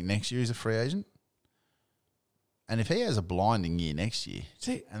 I think next year he's a free agent. And if he has a blinding year next year,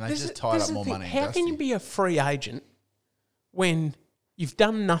 and they just tied up more money. How can you be a free agent when you've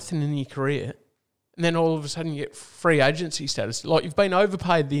done nothing in your career, and then all of a sudden you get free agency status. Like, you've been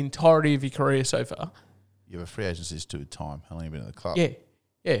overpaid the entirety of your career so far. Yeah, but free agency is to time. How long have you been at the club?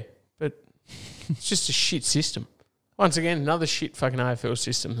 Yeah, but it's just a shit system. Once again, another shit fucking AFL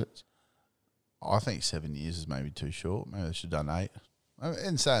system. That's I think 7 years is maybe too short. Maybe they should have done 8.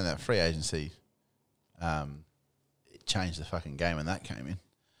 In saying that, free agency it changed the fucking game when that came in.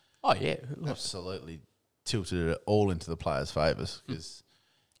 oh yeah, Absolutely tilted it all into the players' favours because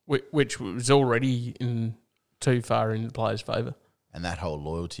which was already in too far in the players' favour. and that whole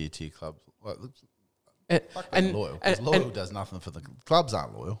loyalty to your club. Like, fuck And- being loyal, because and- loyal does nothing for the clubs.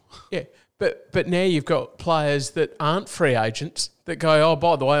 Aren't loyal. Yeah, but now you've got players that aren't free agents that go, oh,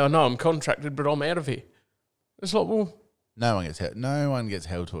 by the way, I know I'm contracted, but I'm out of here. It's like, well, No one gets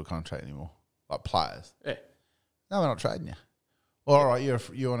held to a contract anymore. Like players. yeah, No, we're not trading you. All right,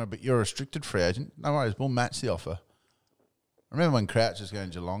 you're a restricted free agent. No worries, we'll match the offer. Remember when Crouch was going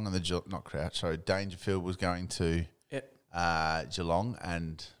to Geelong and Dangerfield was going to Geelong,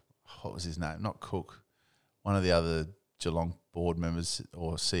 and what was his name? Not Cook. One of the other Geelong board members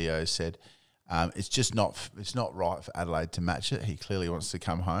or CEOs said, it's not right for Adelaide to match it. He clearly wants to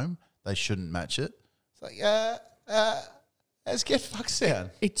come home. They shouldn't match it. It's like, let's get fucked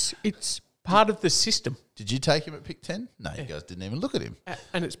down. it's part of the system, Did you take him at pick 10? No, you guys didn't even look at him.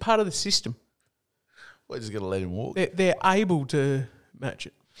 and it's part of the system. We're just going to let him walk. They're able to match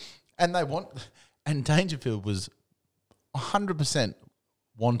it. And Dangerfield was 100%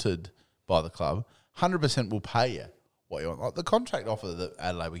 wanted by the club. 100% will pay you what you want. Like the contract offer that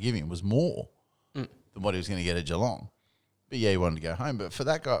Adelaide were giving him was more than what he was going to get at Geelong. But yeah, he wanted to go home. But for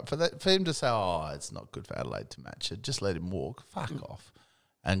that guy, for him to say, "Oh, it's not good for Adelaide to match it," just let him walk. Fuck off.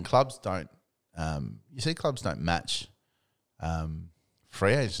 And clubs don't. You see, clubs don't match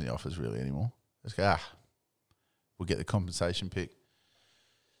free agency offers really anymore. Let's go. We'll get the compensation pick.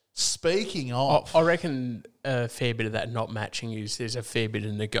 Speaking of, I reckon a fair bit of that not matching is there's a fair bit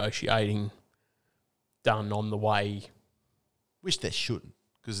of negotiating done on the way. which there shouldn't,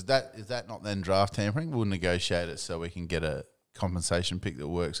 because is that not then draft tampering? We'll negotiate it so we can get a compensation pick that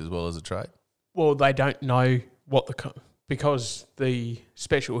works as well as a trade. Well, they don't know what because the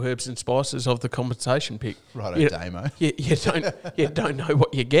special herbs and spices of the compensation pick. Righto, Damo. You don't know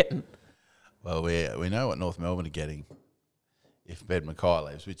what you're getting. Well, we know what North Melbourne are getting if Ben Mackay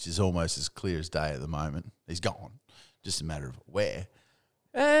leaves, which is almost as clear as day at the moment. He's gone. Just a matter of where.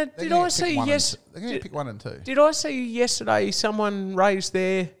 Did I see They're going to pick 1 and 2. Did I see yesterday someone raised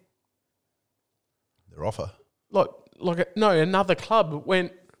their Offer. another club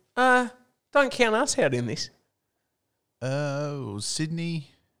went, don't count us out in this. Sydney,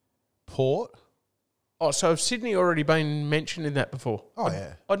 Port. Oh, so have Sydney already been mentioned in that before? Oh,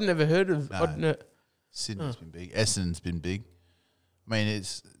 yeah. I'd never heard of. No. Sydney's been big. Essendon's been big. I mean,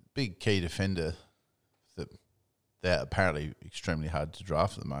 it's a big key defender that they're apparently extremely hard to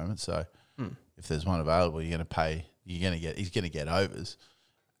draft at the moment. So if there's one available, he's going to get overs.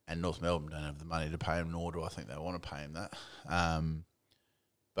 And North Melbourne don't have the money to pay him, nor do I think they want to pay him that.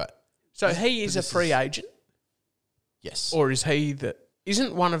 So he is a free agent, Yes. or is he the?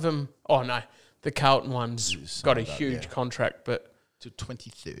 Isn't one of them? Oh no, the Carlton one's He's got a signed up, huge yeah. contract, but To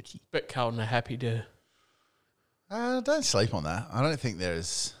 2030. Carlton are happy to. Don't sleep on that. I don't think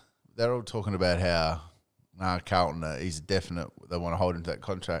they're all talking about how Carlton, he's definite, they want to hold him to that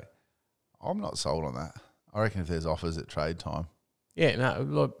contract. I'm not sold on that. I reckon if there's offers at trade time, Yeah, no,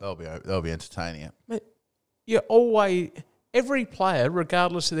 look, they'll be entertaining it. you always every player,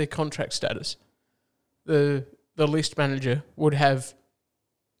 regardless of their contract status, the list manager would have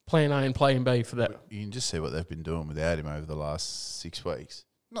plan A and plan B for that. You can just see what they've been doing without him over the last 6 weeks.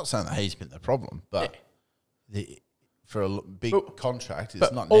 Not saying that he's been the problem, but for a big contract,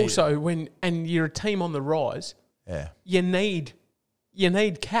 it's not needed. Also, and you're a team on the rise, Yeah. you need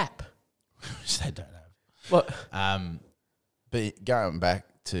cap. Which they don't have. Like, But going back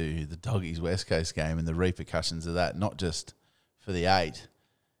to the Doggies West Coast game and the repercussions of that, not just for the 8,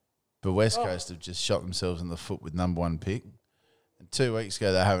 but West Coast have just shot themselves in the foot with number 1 pick. And 2 weeks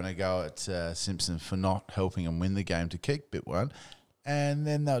ago, they're having a go at Simpson for not helping them win the game to kick bit 1. And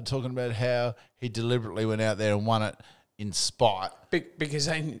then they were talking about how he deliberately went out there and won it in spite. because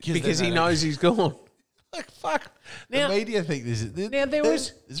he knows he's gone. Like, fuck. Now- the media think this is... Now there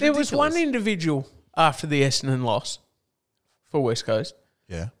was one individual after the Essendon loss for West Coast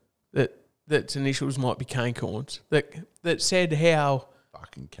Yeah. that's initials might be cane corns that said how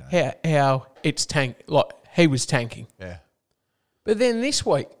Fucking cane. how it's he was tanking. Yeah. But then this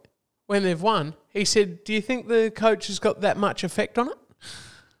week when they've won, he said, "Do you think the coach has got that much effect on it?"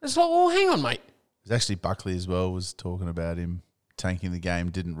 It's like, well, hang on, mate. It was actually Buckley as well was talking about him tanking the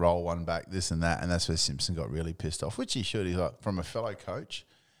game, didn't roll one back, this and that, and that's where Simpson got really pissed off, which he should. He's like, from a fellow coach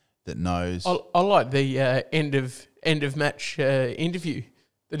that knows. I like the end of match interview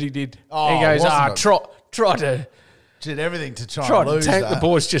that he did. Oh, he goes, wasn't try to did everything to try and lose tank that. the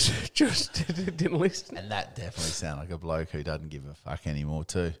boys, just didn't listen. And that definitely sounded like a bloke who doesn't give a fuck anymore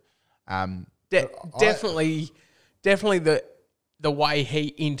too. Definitely the way he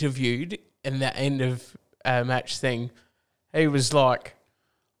interviewed in that end of match thing, he was like,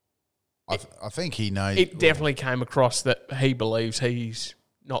 I think he knows. it definitely came across that he believes he's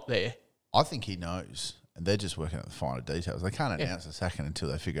not there. I think he knows, and they're just working out the finer details. They can't announce a second until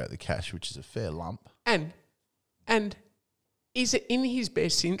they figure out the cash, which is a fair lump. And is it in his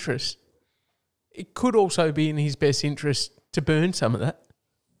best interest? It could also be in his best interest to burn some of that.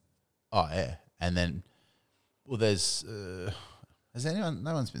 Oh yeah, and then, well, there's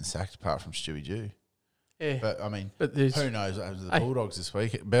no one's been sacked apart from Stewie Jew. Yeah, But I mean, there's, who knows what happens to the Bulldogs this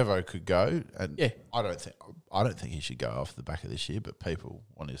week? Bevo could go, and Yeah. I don't think he should go off the back of this year. But people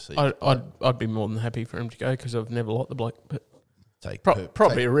want to see. I'd be more than happy for him to go because I've never liked the bloke, but take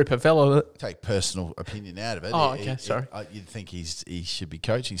probably a ripper fellow. But take personal opinion out of it. Oh, okay, sorry. You'd think he should be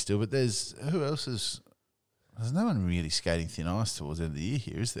coaching still, but there's who else is? There's no one really skating thin ice towards the end of the year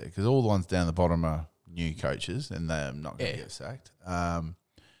here, is there? Because all the ones down the bottom are new coaches, and they're not going to get sacked.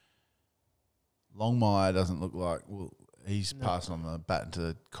 Longmire doesn't look like. Well, he's passing on the baton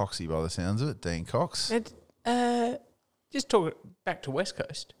to Coxie by the sounds of it. Dean Cox. And, just talk back to West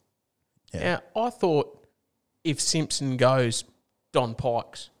Coast. Yeah. Now, I thought if Simpson goes, Don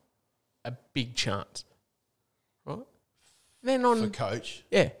Pikes, a big chance, right? Then For coach.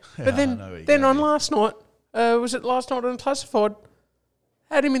 yeah, Yeah, but I know where you're then going on last night, was it last night on Classified?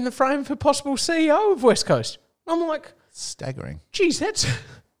 Had him in the frame for possible CEO of West Coast. I'm like, Staggering. geez, that's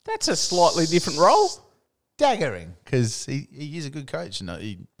a slightly different role. Staggering. Because he is a good coach, and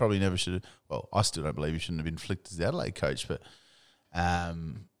he probably never should have. Well, I still don't believe he shouldn't have been flicked as the Adelaide coach, but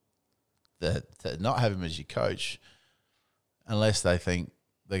to not have him as your coach, unless they think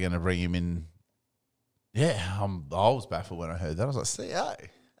they're going to bring him in. Yeah, I was baffled when I heard that. I was like,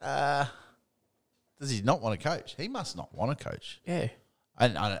 CEO, does he not want to coach? He must not want to coach. Yeah.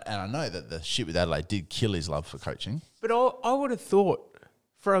 And I know that the shit with Adelaide did kill his love for coaching. But I would have thought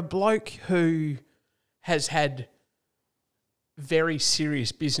for a bloke who has had very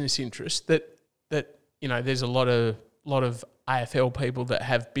serious business interests that you know there's a lot of AFL people that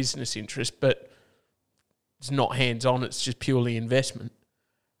have business interests, but it's not hands on. It's just purely investment.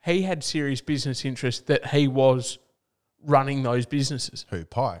 He had serious business interests that he was running those businesses. Who,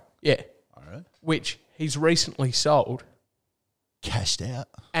 Pike? Yeah, All right. which he's recently sold, Cashed out.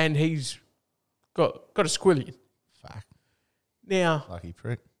 and he's got a squillion Fuck. now. Lucky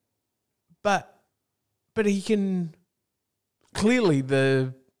prick. But he can clearly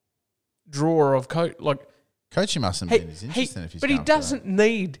the drawer of Coaching mustn't be in his interest then if he's but he going for that. doesn't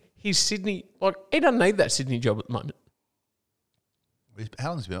need his Sydney he doesn't need that Sydney job at the moment. How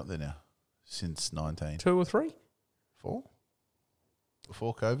long has he been up there now? Since 19? 2 or 3? 4?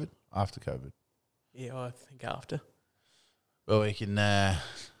 Before COVID? After COVID? Yeah, I think after. Well, you can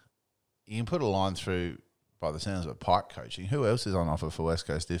put a line through, by the sounds of it, Pike coaching. Who else is on offer for West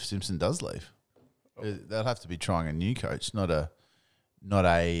Coast if Simpson does leave? They'll have to be trying a new coach, not a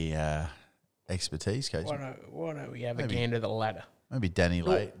expertise coach. Why don't we have Maybe. a gander the ladder? Maybe Danny L.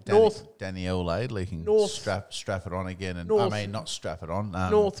 Laidley can strap it on again. And North. I mean, not strap it on.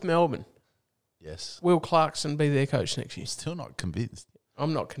 North Melbourne. Yes. Will Clarkson be their coach next year? Still not convinced.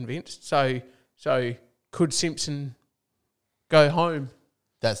 I'm not convinced. So could Simpson go home?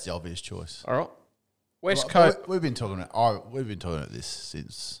 That's the obvious choice. All right. West Well, Coast. We've been talking about this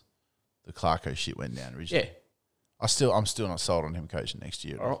since the Clarko shit went down originally. Yeah. I'm still not sold on him coaching next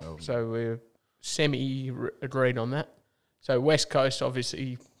year. at All North right. Melbourne. So we're agreed on that. So West Coast,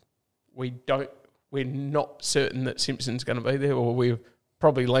 obviously, we're not certain that Simpson's going to be there, or we're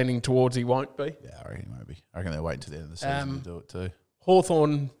probably leaning towards he won't be. Yeah, I reckon he won't be. I reckon they're waiting till the end of the season to do it too.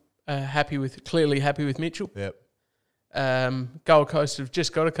 Hawthorn clearly happy with Mitchell. Yep. Gold Coast have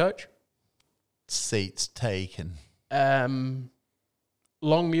just got a coach. Seats taken.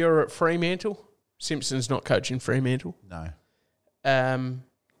 Longmuir at Fremantle. Simpson's not coaching Fremantle. No.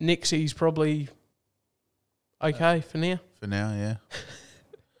 Nixie's probably okay for now. For now,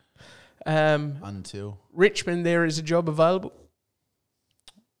 yeah. Until. Richmond, there is a job available.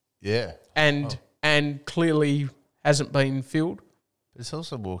 Yeah. And clearly hasn't been filled. But it's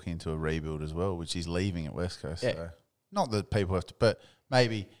also walking into a rebuild as well, which he's leaving at West Coast. Yeah. So. Not that people have to, but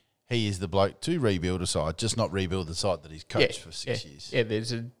maybe he is the bloke to rebuild a side, just not rebuild the side that he's coached for 6 years. Yeah,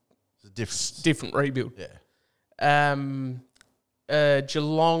 there's a It's a difference. different rebuild. Yeah.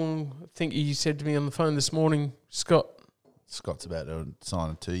 Geelong, I think you said to me on the phone this morning, Scott. Scott's about to sign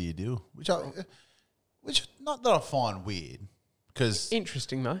a 2-year deal, which not that I find weird, because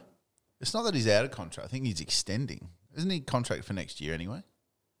Interesting, though. it's not that he's out of contract. I think he's extending. Isn't he contract for next year anyway?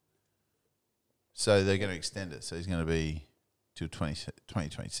 So they're going to extend it. So he's going to be till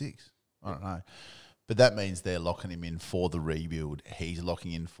 2026. I don't know. But that means they're locking him in for the rebuild. He's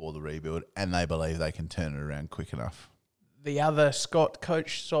locking in for the rebuild, and they believe they can turn it around quick enough. The other Scott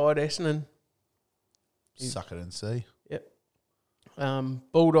coach side, Essendon. Suck it and see. Yep.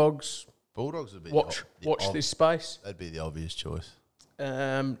 Bulldogs. Bulldogs would be Watch this space. That'd be the obvious choice.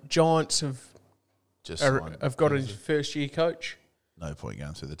 Giants have Signed got a Lindsay. first year coach. No point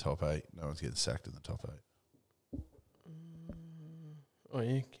going through the top 8. No one's getting sacked in the top 8. Oh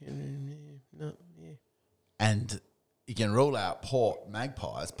yeah, no, yeah. And you can rule out Port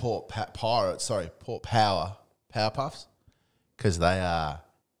Magpies, Port Power Puffs, because they are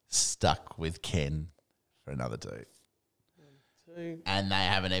stuck with Ken for another 2. So And they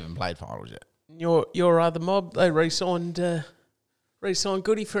haven't even played finals yet. your other mob, they re-signed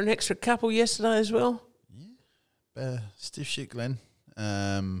Goody for an extra couple yesterday as well. Stiff shit, Glenn.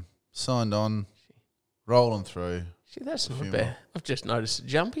 Signed on, rolling through. See, that's A not few bad. more. I've just noticed the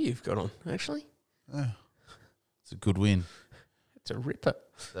jumper you've got on, actually. It's a good win. It's a ripper.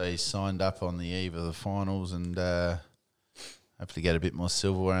 So he's signed up on the eve of the finals and hopefully get a bit more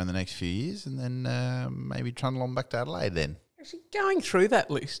silverware in the next few years, and then maybe trundle on back to Adelaide then. Actually, going through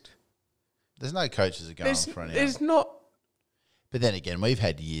that list, There's no coaches that are going for any. there's not... But then again, we've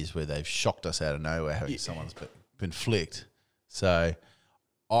had years where they've shocked us out of nowhere having someone's been flicked. So,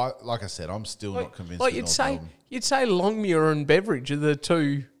 like I said, I'm still not convinced. Like with you'd say Longmuir and Beveridge are the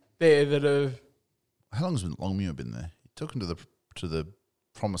two there that are... How long has Longmuir been there? He took him to the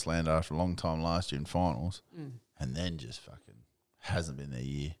promised land after a long time last year in finals, and then just fucking hasn't been their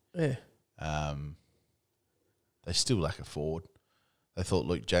year. Yeah. They still lack a forward. They thought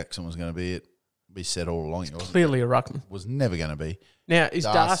Luke Jackson was going to be it. We said all along he wasn't. Clearly a ruckman. Was never going to be. Now, is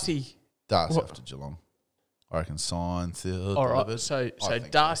Darcy... Darcy What? after Geelong. I reckon signed, sealed, All right, delivered. so I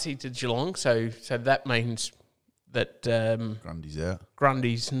think Darcy to Geelong, so that means that Grundy's out.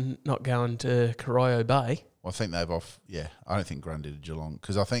 Grundy's not going to Corio Bay. Well, I think they've I don't think Grundy to Geelong,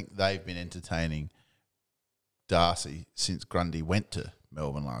 because I think they've been entertaining Darcy since Grundy went to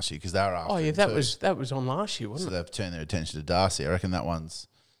Melbourne last year, because they were after Oh yeah, him that too. was on last year, So wasn't it? they've turned their attention to Darcy. I reckon that one's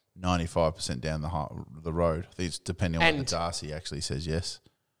 95% down the road. I think it's depending on what the Darcy actually says yes.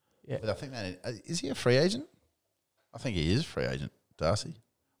 Yeah. But I think is he a free agent? I think he is a free agent, Darcy,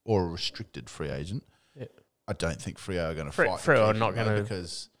 or a restricted free agent. Yeah. I don't think Freo are going to fight. Freo are keep not him, though, gonna-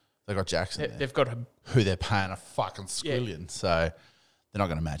 because they've got Jackson there, They've got a who they're paying a fucking squillion. So they're not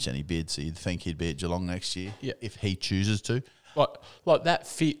going to match any bid. So you'd think he'd be at Geelong next year if he chooses to. like that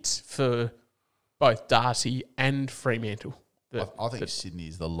fits for both Darcy and Fremantle. I think Sydney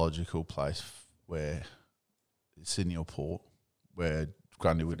is the logical place where Sydney or Port, where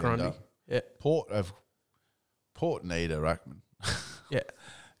Grundy would end up. Yeah. Port need a ruckman. Yeah.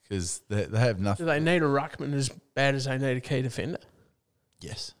 Because they have Do nothing. they need a ruckman as bad as they need a key defender?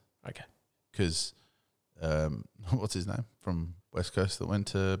 Yes. Okay. Because what's his name from West Coast that went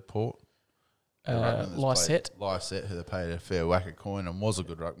to Port? Lysette. Lysette, who they paid a fair whack of coin and was a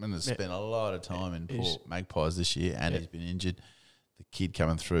good ruckman, has spent a lot of time in Port Magpies this year, and he's been injured. The kid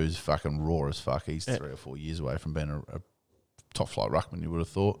coming through is fucking raw as fuck. He's 3 or 4 years away from being a top flight ruckman, you would have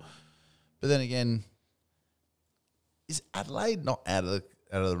thought. But then again, is Adelaide not out of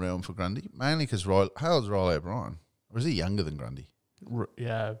the realm for Grundy? Mainly because how old's Riley O'Brien? Or is he younger than Grundy?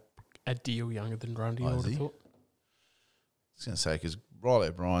 Yeah, a deal younger than Grundy, I Oh, would is have he? thought. I was going to say, because Riley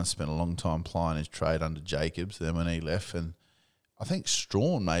O'Brien spent a long time plying his trade under Jacobs, then when he left, and I think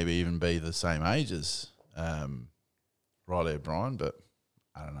Strawn maybe even be the same age as Riley O'Brien, but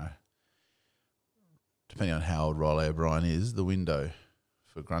I don't know. Depending on how old Riley O'Brien is, the window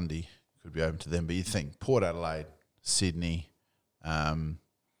for Grundy could be open to them. But you think Port Adelaide, Sydney, even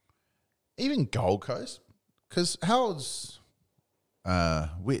Gold Coast, because how old's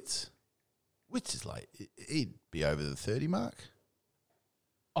Witts? Witts is late. He'd be over the 30 mark.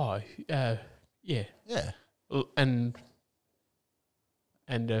 Oh, yeah. Yeah. And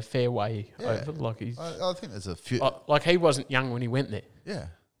a fair way Yeah. over. Like he's I think there's a few. like he wasn't young when he went there. Yeah.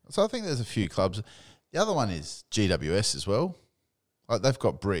 So I think there's a few clubs. The other one is GWS as well. Like they've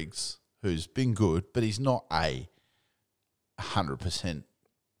got Briggs, who's been good, but he's not a 100%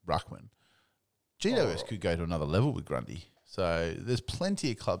 ruckman. GWS could go to another level with Grundy. So there's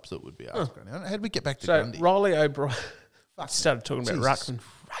plenty of clubs that would be asked Grundy. How did we get back to So Grundy? Riley O'Brien started talking about Jesus ruckman.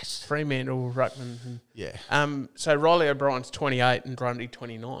 race. Fremantle, Ruckman. Yeah. So Riley O'Brien's 28 and Grundy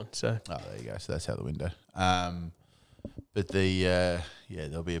 29. So Oh, there you go. So that's out the window. But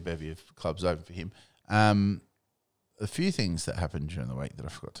there'll be a bevy of clubs open for him. A few things that happened during the week that I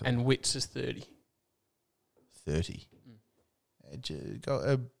forgot to. And Witts is 30. 30.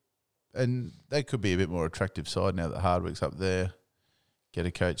 And they could be a bit more attractive side now that Hardwick's up there. Get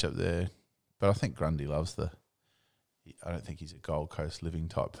a coach up there. But I think Grundy loves I don't think he's a Gold Coast living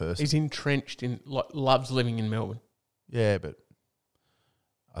type person. He's entrenched in, loves living in Melbourne. Yeah, but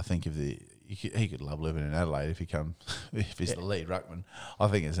I think he could love living in Adelaide if he's the lead ruckman. I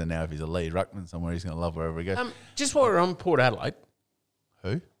think it's now if he's a lead ruckman somewhere, he's going to love wherever he goes. Just while we're on Port Adelaide.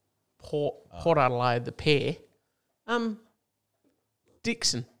 Who? Port Adelaide, the pair.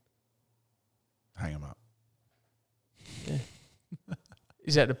 Dixon. Hang him up. Yeah.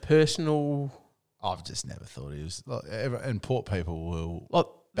 Is that a personal? I've just never thought he was. And Port people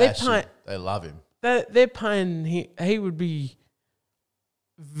will. They love him. They're paying. He would be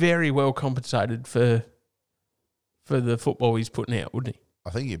very well compensated for the football he's putting out, wouldn't he?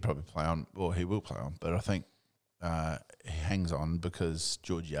 I think he'd probably play on. Well, he will play on, but I think he hangs on because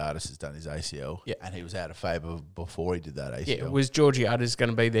Georgiades has done his ACL, and he was out of favour before he did that ACL. Yeah, was Georgiades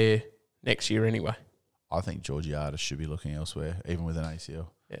going to be there next year anyway? I think Georgiades should be looking elsewhere, even with an ACL.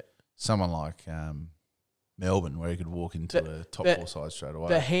 Yeah, someone like Melbourne, where he could walk into a top four side straight away.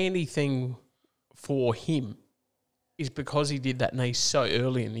 The handy thing for him is because he did that knee so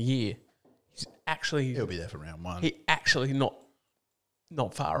early in the year. He'll be there for round one. He actually not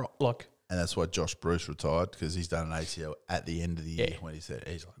far off, and that's why Josh Bruce retired, because he's done an ACL at the end of the year when he said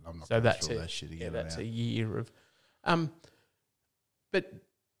he's like, I'm not going to throw that shit again. Yeah, that's a year of. But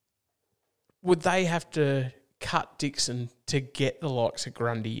would they have to cut Dixon to get the likes of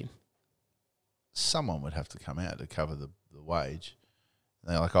Grundy in? Someone would have to come out to cover the wage.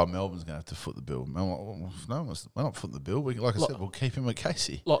 And they're like, Melbourne's going to have to foot the bill. No, we're not footing the bill. Like I said, we'll keep him at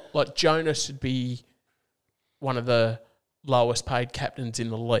Casey. Like Jonas would be one of the lowest paid captains in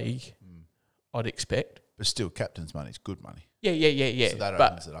the league, I'd expect. But still, captain's money is good money. Yeah. So that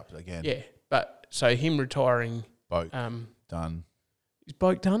opens it up again. Yeah, but so him retiring. Boak, done. Is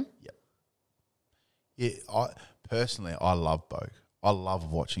Boak done? Yep. Yeah, I love Boak. I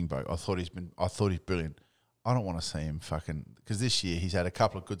love watching Boak. I thought he's brilliant. I don't want to see him fucking, because this year he's had a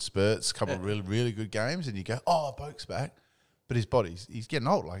couple of good spurts, a couple of really, really good games, and you go, Boak's back. But his body's, he's getting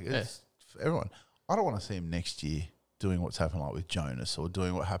old. Like, it's for everyone. I don't want to see him next year doing what's happened like with Jonas, or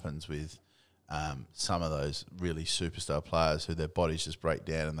doing what happens with some of those really superstar players who their bodies just break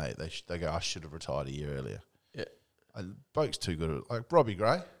down and they go, I should have retired a year earlier. Yeah. Boak's too good at it. Like Robbie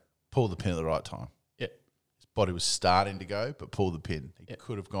Gray, pulled the pin at the right time. Yeah. His body was starting to go, but pulled the pin. He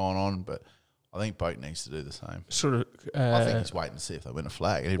could have gone on, but I think Boak needs to do the same. Sort of. I think he's waiting to see if they win a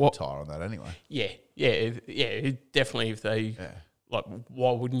flag, and he'd retire on that anyway. Yeah. Definitely, if they like,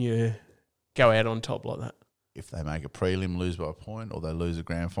 why wouldn't you go out on top like that? If they make a prelim, lose by a point, or they lose a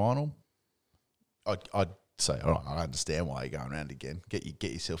grand final, I'd say, all right, I understand why you're going around again. Get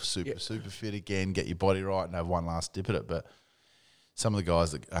yourself super fit again. Get your body right, and have one last dip at it. But some of the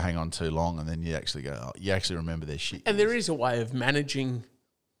guys that hang on too long, and then you actually go, you actually remember their shit. And there is a way of managing,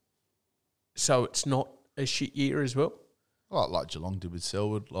 so it's not a shit year as well. Like Geelong did with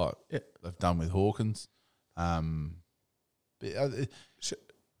Selwood, they've done with Hawkins.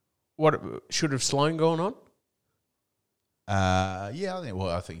 What should have Sloane gone on?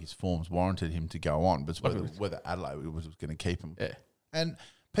 I think his form's warranted him to go on, but it's whether Adelaide was going to keep him. Yeah. And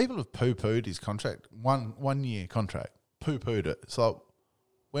people have poo-pooed his contract, one year contract, poo-pooed it. It's like,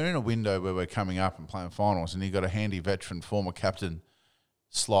 we're in a window where we're coming up and playing finals, and you've got a handy veteran former captain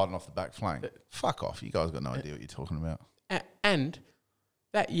sliding off the back flank. Fuck off. You guys got no idea what you're talking about. And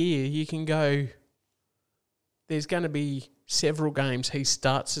that year you can go, there's going to be several games he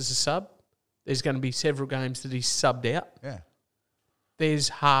starts as a sub. There's going to be several games that he's subbed out. Yeah. There's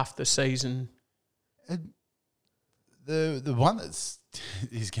half the season. And the one that's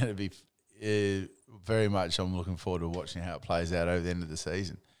is going to be very much, I'm looking forward to watching how it plays out over the end of the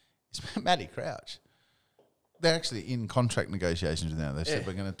season, is Matty Crouch. They're actually in contract negotiations now. They said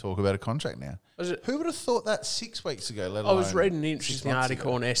we're going to talk about a contract now. Who would have thought that 6 weeks ago, let alone I was reading an interesting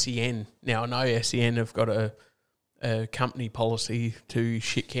article on SEN. Now, I know SEN have got a company policy to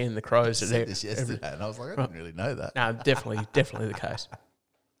shit can the Crows. I said this yesterday, and I was like, I didn't really know that. No, definitely the case.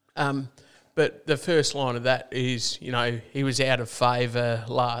 But the first line of that is, he was out of favour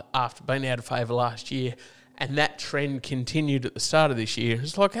after being out of favour last year, and that trend continued at the start of this year.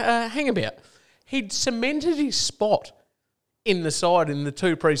 It's like, hang about. He'd cemented his spot in the side in the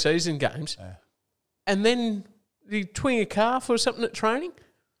 2 pre-season games, and then he twing a calf or something at training.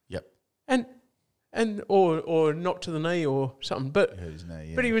 and or knocked to the knee or something. But His knee,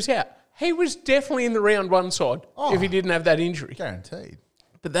 yeah. but he was out. He was definitely in the round one side if he didn't have that injury. Guaranteed.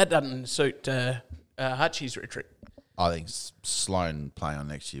 But that doesn't suit Hutchie's rhetoric. I think Sloan playing on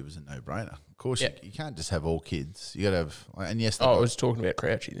next year was a no-brainer. Of course, Yeah. you can't just have all kids. You got to have, and yes, I was talking about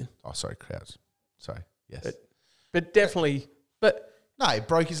Crouchy then. oh, sorry, Krauts. Sorry, yes. But definitely, but No, he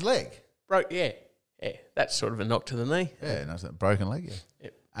broke his leg. broke. Yeah, that's sort of a knock to the knee. Yeah, no, it's a broken leg.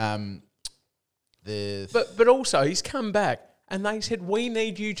 Yeah. Yep. But But also he's come back and they said we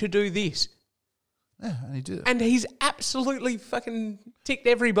need you to do this, yeah, and he did it. and he's absolutely fucking ticked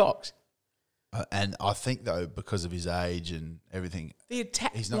every box. And I think though, because of his age and everything, The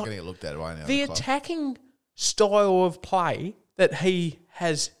attack. he's not going to get looked at by any The other club. attacking style of play that he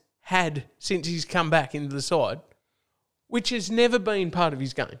has had since he's come back into the side, which has never been part of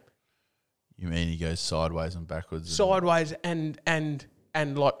his game. You mean he goes sideways and backwards? Sideways and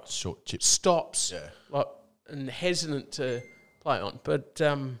like Short chips. stops, Yeah. like and hesitant to play on. But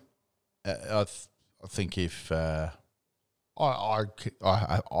I think if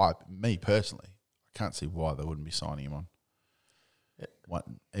me personally, I can't see why they wouldn't be signing him on.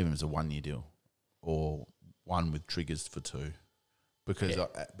 Even if it's a 1 year deal, or one with triggers for 2. Because,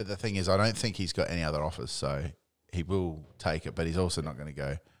 but the thing is, I don't think he's got any other offers, so he will take it. But he's also not going to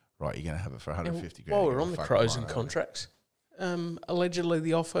go right. You're going to have it for 150 grand. while You're we're gonna on the fucking Crows line and over. contracts, allegedly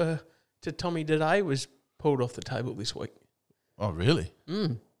the offer to Tommy Today was pulled off the table this week. Oh, really?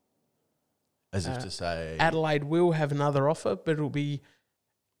 As if to say Adelaide will have another offer, but it'll be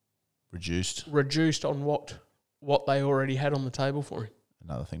reduced. reduced on what they already had on the table for him.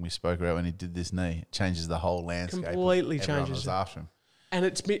 Another thing we spoke about when he did this knee. It changes the whole landscape. Completely Everyone changes was it. after him. And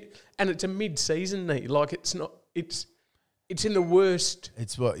it's a mid-season knee. Like it's not. It's in the worst.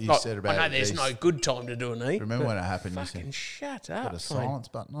 It's what you like, said about. I know there's these- no good time to do a knee. Remember but when it happened? You Fucking said shut got up. a mate. silence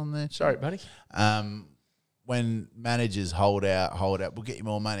button on there. Sorry, buddy. When managers hold out, we'll get you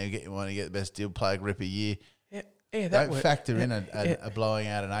more money, we'll get you money, get the best deal, play a grip a year. Yeah, that Don't worked. factor in Yeah. a blowing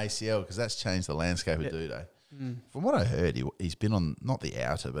out an ACL because that's changed the landscape of Dudo. Mm. From what I heard, he's been on, not the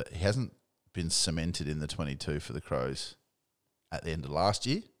outer, but he hasn't been cemented in the 22 for the Crows at the end of last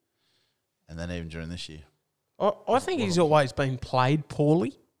year and then even during this year. I think he's always been played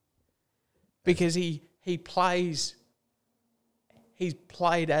poorly because he plays. He's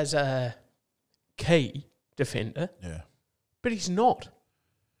played as a key defender, Yeah. but he's not.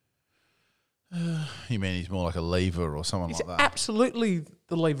 You mean he's more like a lever or someone He's like that? absolutely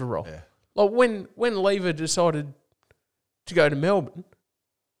the lever role. Yeah. Like when Lever decided to go to Melbourne,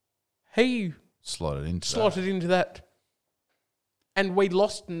 he Slotted into slotted into that, and we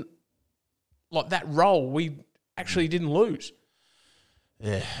lost like that role. We actually didn't lose.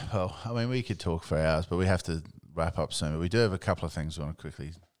 Yeah, well, I mean, we could talk for hours, but we have to wrap up soon. But we do have a couple of things we want to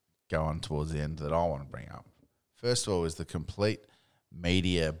quickly go on towards the end that I want to bring up. First of all is the complete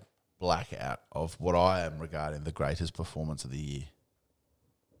media blackout of what I am regarding the greatest performance of the year,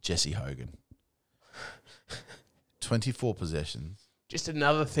 Jesse Hogan. 24 possessions. Just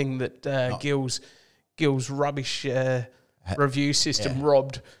another thing that Gill's rubbish review system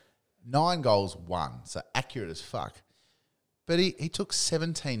robbed. 9 goals, 1. So accurate as fuck. But he took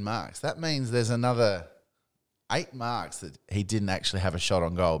 17 marks. That means there's another 8 marks that he didn't actually have a shot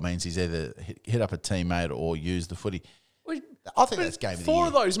on goal. It means he's either hit up a teammate or used the footy. I think that's game of the year. 4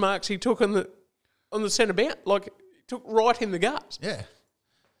 of those marks he took on the centre bounce, like he took right in the guts. Yeah.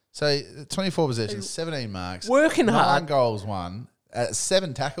 So 24 possessions, 17 marks. Working 9 hard. goals, 1.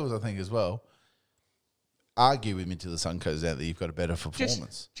 7 tackles, I think, as well. Argue with me till the sun goes out that you've got a better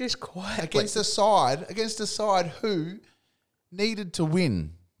performance. Just quietly. Against a side who needed to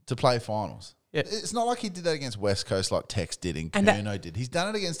win to play finals. Yeah. It's not like he did that against West Coast like Tex did and And that- Kuno did. He's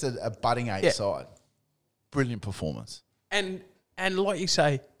done it against a budding 8 side. Brilliant performance. And like you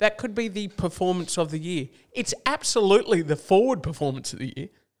say, that could be the performance of the year. It's absolutely the forward performance of the year.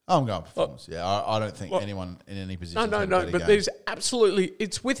 I'm going performance. I don't think anyone in any position. No. But there's absolutely,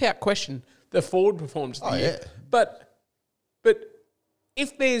 it's without question the forward performance of the year. Yeah. But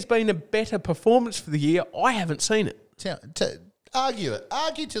if there's been a better performance for the year, I haven't seen it. Argue it.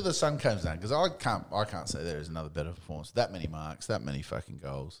 Argue till the sun comes down because I can't say there is another better performance. That many marks, that many fucking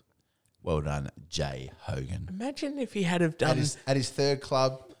goals. Well done, Jay Hogan. Imagine if he had have done. At his third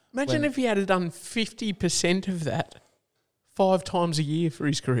club. Imagine if he had have done 50% of that 5 times a year for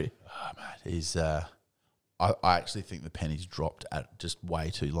his career. Oh, mate, he's. I actually think the penny's dropped at just way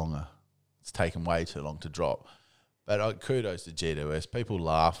too long. It's taken way too long to drop. But kudos to GWS. People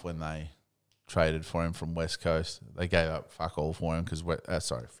laugh when they traded for him from West Coast. They gave up fuck all for him because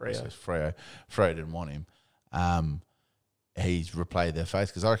Freo didn't want him. He's replayed their face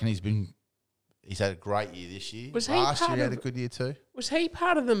because I reckon he's been he's had a great year this year. Was he Last year part he had a of- good year too. Was he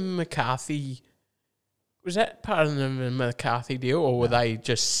part of the McCarthy? Was that part of the McCarthy deal, or were they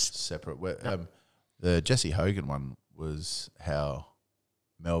just Separate. The Jesse Hogan one was how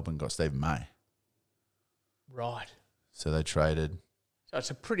Melbourne got Stephen May. right? So they traded. So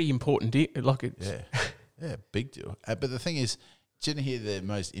it's a pretty important deal. Like it's Yeah, big deal. But the thing is, didn't you hear the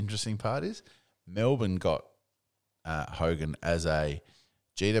most interesting part is Melbourne got Hogan as a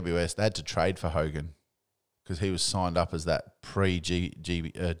GWS. They had to trade for Hogan because he was signed up as that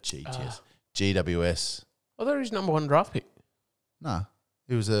GWS. Oh, there is number one draft pick. No,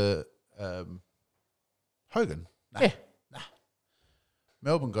 he was a Hogan. Nah, Yeah.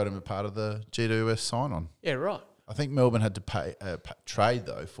 Melbourne got him a part of the GWS sign-on. Yeah, right. I think Melbourne had to pay trade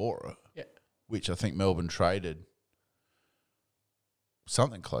though for it. Yeah. Which I think Melbourne traded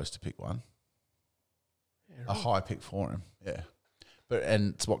something close to pick one, Yeah, a right. high pick for him. Yeah,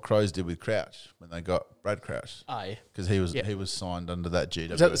 and it's what Crows did with Crouch when they got Brad Crouch Oh, yeah. because he was Yeah. he was signed under that GWS.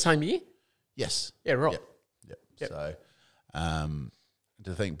 Was that the same year? Yes. Yeah, right. Yep. Yep. Yep. So,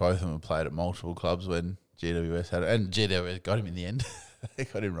 to think both of them have played at multiple clubs when GWS had it, and GWS got him in the end. They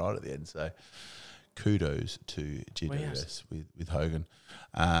got him right at the end. So, kudos to GWS with Hogan.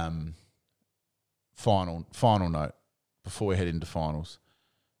 Final note before we head into finals.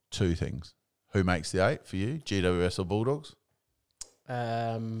 Two things: who makes the 8 for you, GWS or Bulldogs?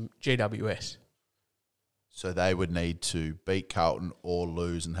 GWS. So they would need to beat Carlton or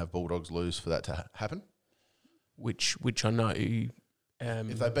lose and have Bulldogs lose for that to happen. Which I know.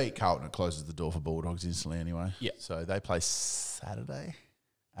 If they beat Carlton, it closes the door for Bulldogs instantly anyway. Yeah. So they play Saturday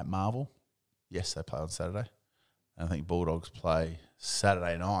at Marvel. Yes, they play on Saturday. And I think Bulldogs play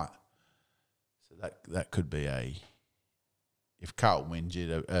Saturday night. So that could be a... If Carlton win,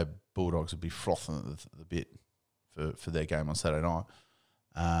 Bulldogs would be frothing at the bit for their game on Saturday night.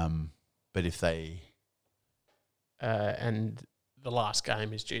 But if they... and the last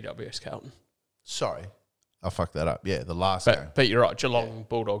game is GWS Carlton. Sorry, I fucked that up. Yeah, the last game. But you're right, Geelong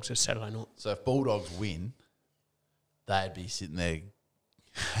Bulldogs is Saturday night. So if Bulldogs win, they'd be sitting there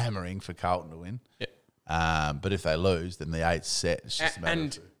hammering for Carlton to win. Yeah. But if they lose, then the 8's set. It's just a matter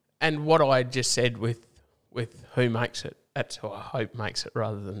of... And what I just said with who makes it, that's who I hope makes it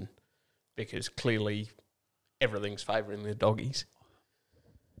rather than... Because clearly everything's favouring the doggies.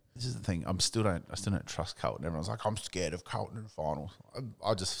 This is the thing. I still don't trust Carlton. Everyone's like, I'm scared of Carlton in finals.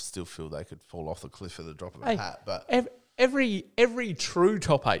 I just still feel they could fall off the cliff at the drop of a hat. But every true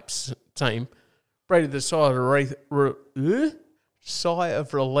top 8 team breathed a sigh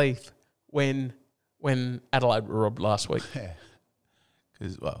of relief when Adelaide were robbed last week. yeah,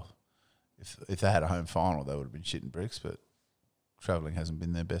 because if they had a home final, they would have been shitting bricks. But travelling hasn't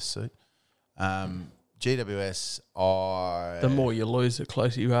been their best suit. GWS, The more you lose, the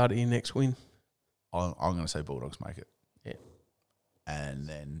closer you are to your next win. I'm going to say Bulldogs make it. Yeah. And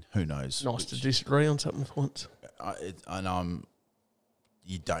then who knows? Nice to disagree on something for once.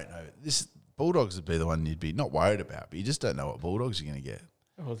 You don't know. This Bulldogs would be the one you'd be not worried about, but you just don't know what Bulldogs you're going to get.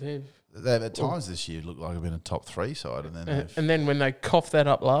 Oh, they've At times this year look like they've been a top 3 side, and then when they coughed that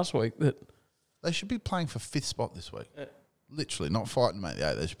up last week, that they should be playing for 5th spot this week. Literally, not fighting to make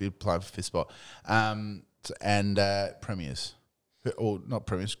the 8. They should be playing for 5th spot. And premiers, or not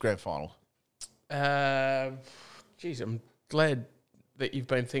premiers, grand final. geez, I'm glad that you've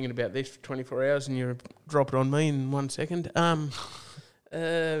been thinking about this for 24 hours and you drop it on me in 1 second.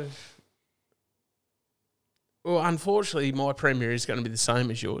 Well, unfortunately, my premier is going to be the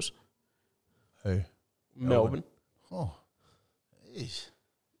same as yours. Who? Melbourne. Oh, jeez.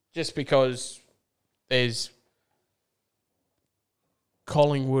 Just because there's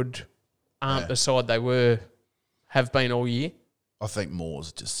Collingwood aren't the side they have been all year. I think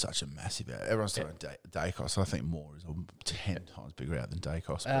Moore's just such a massive out. Everyone's talking about Dacos. I think Moore is 10 times bigger out than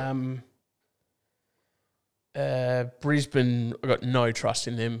Dacos. Brisbane, I've got no trust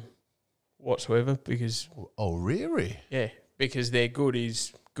in them whatsoever because... Oh, really? Yeah, because their good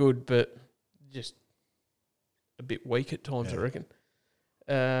is good, but just a bit weak at times, I reckon.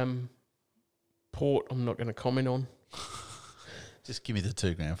 Port, I'm not going to comment on. Just give me the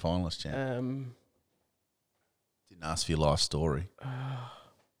 2 grand finalists, champ. Didn't ask for your life story.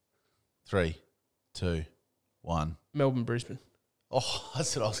 3, 2, 1. Melbourne, Brisbane. Oh,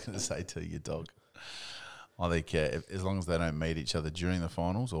 that's what I was going to say to you, dog. I think as long as they don't meet each other during the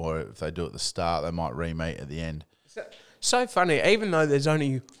finals, or if they do at the start, they might re-meet at the end. So funny, even though there's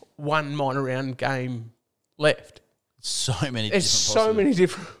only one minor round game left. So many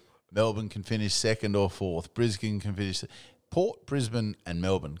different. Melbourne can finish 2nd or 4th. Brisbane can finish... Port, Brisbane and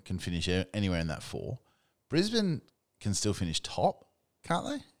Melbourne can finish anywhere in that 4. Brisbane can still finish top, can't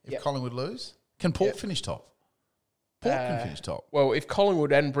they? If Collingwood lose? Can Port finish top? Port can finish top. Well, if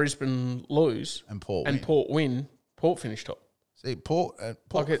Collingwood and Brisbane lose And Port and win. Port win, Port finish top. See, Port can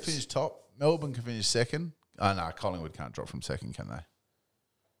it's- finish top. Melbourne can finish second. Oh, no, Collingwood can't drop from second, can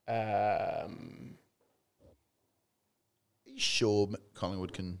they? Are you sure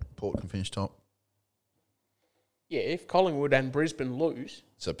Port can finish top? Yeah, if Collingwood and Brisbane lose,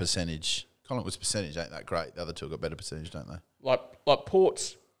 So percentage. Collingwood's percentage ain't that great. The other two got better percentage, don't they? like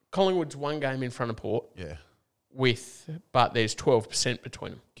Collingwood's one game in front of Port Yeah. but there's 12%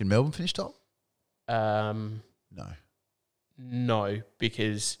 between them. Can Melbourne finish top? No. No,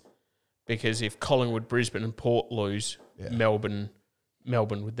 because if Collingwood, Brisbane, and Port lose, Yeah. Melbourne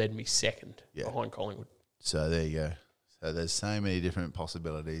would then be second Yeah. behind Collingwood. So there you go. So there's so many different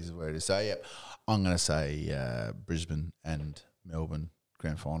possibilities of where to say. Yep, I'm going to say Brisbane and Melbourne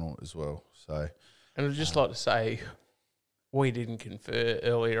grand final as well. So And I'd just like to say, we didn't confer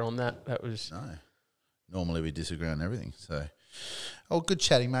earlier on that. That was no, normally we disagree on everything. So, good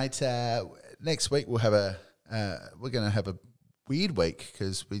chatting, mate. Next week we'll have we're going to have a weird week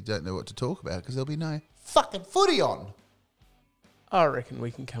because we don't know what to talk about because there'll be no fucking footy on. I reckon we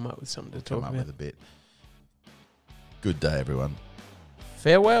can come up with something to Come talk up about. with a bit. Good day, everyone.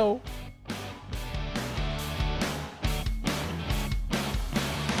 Farewell.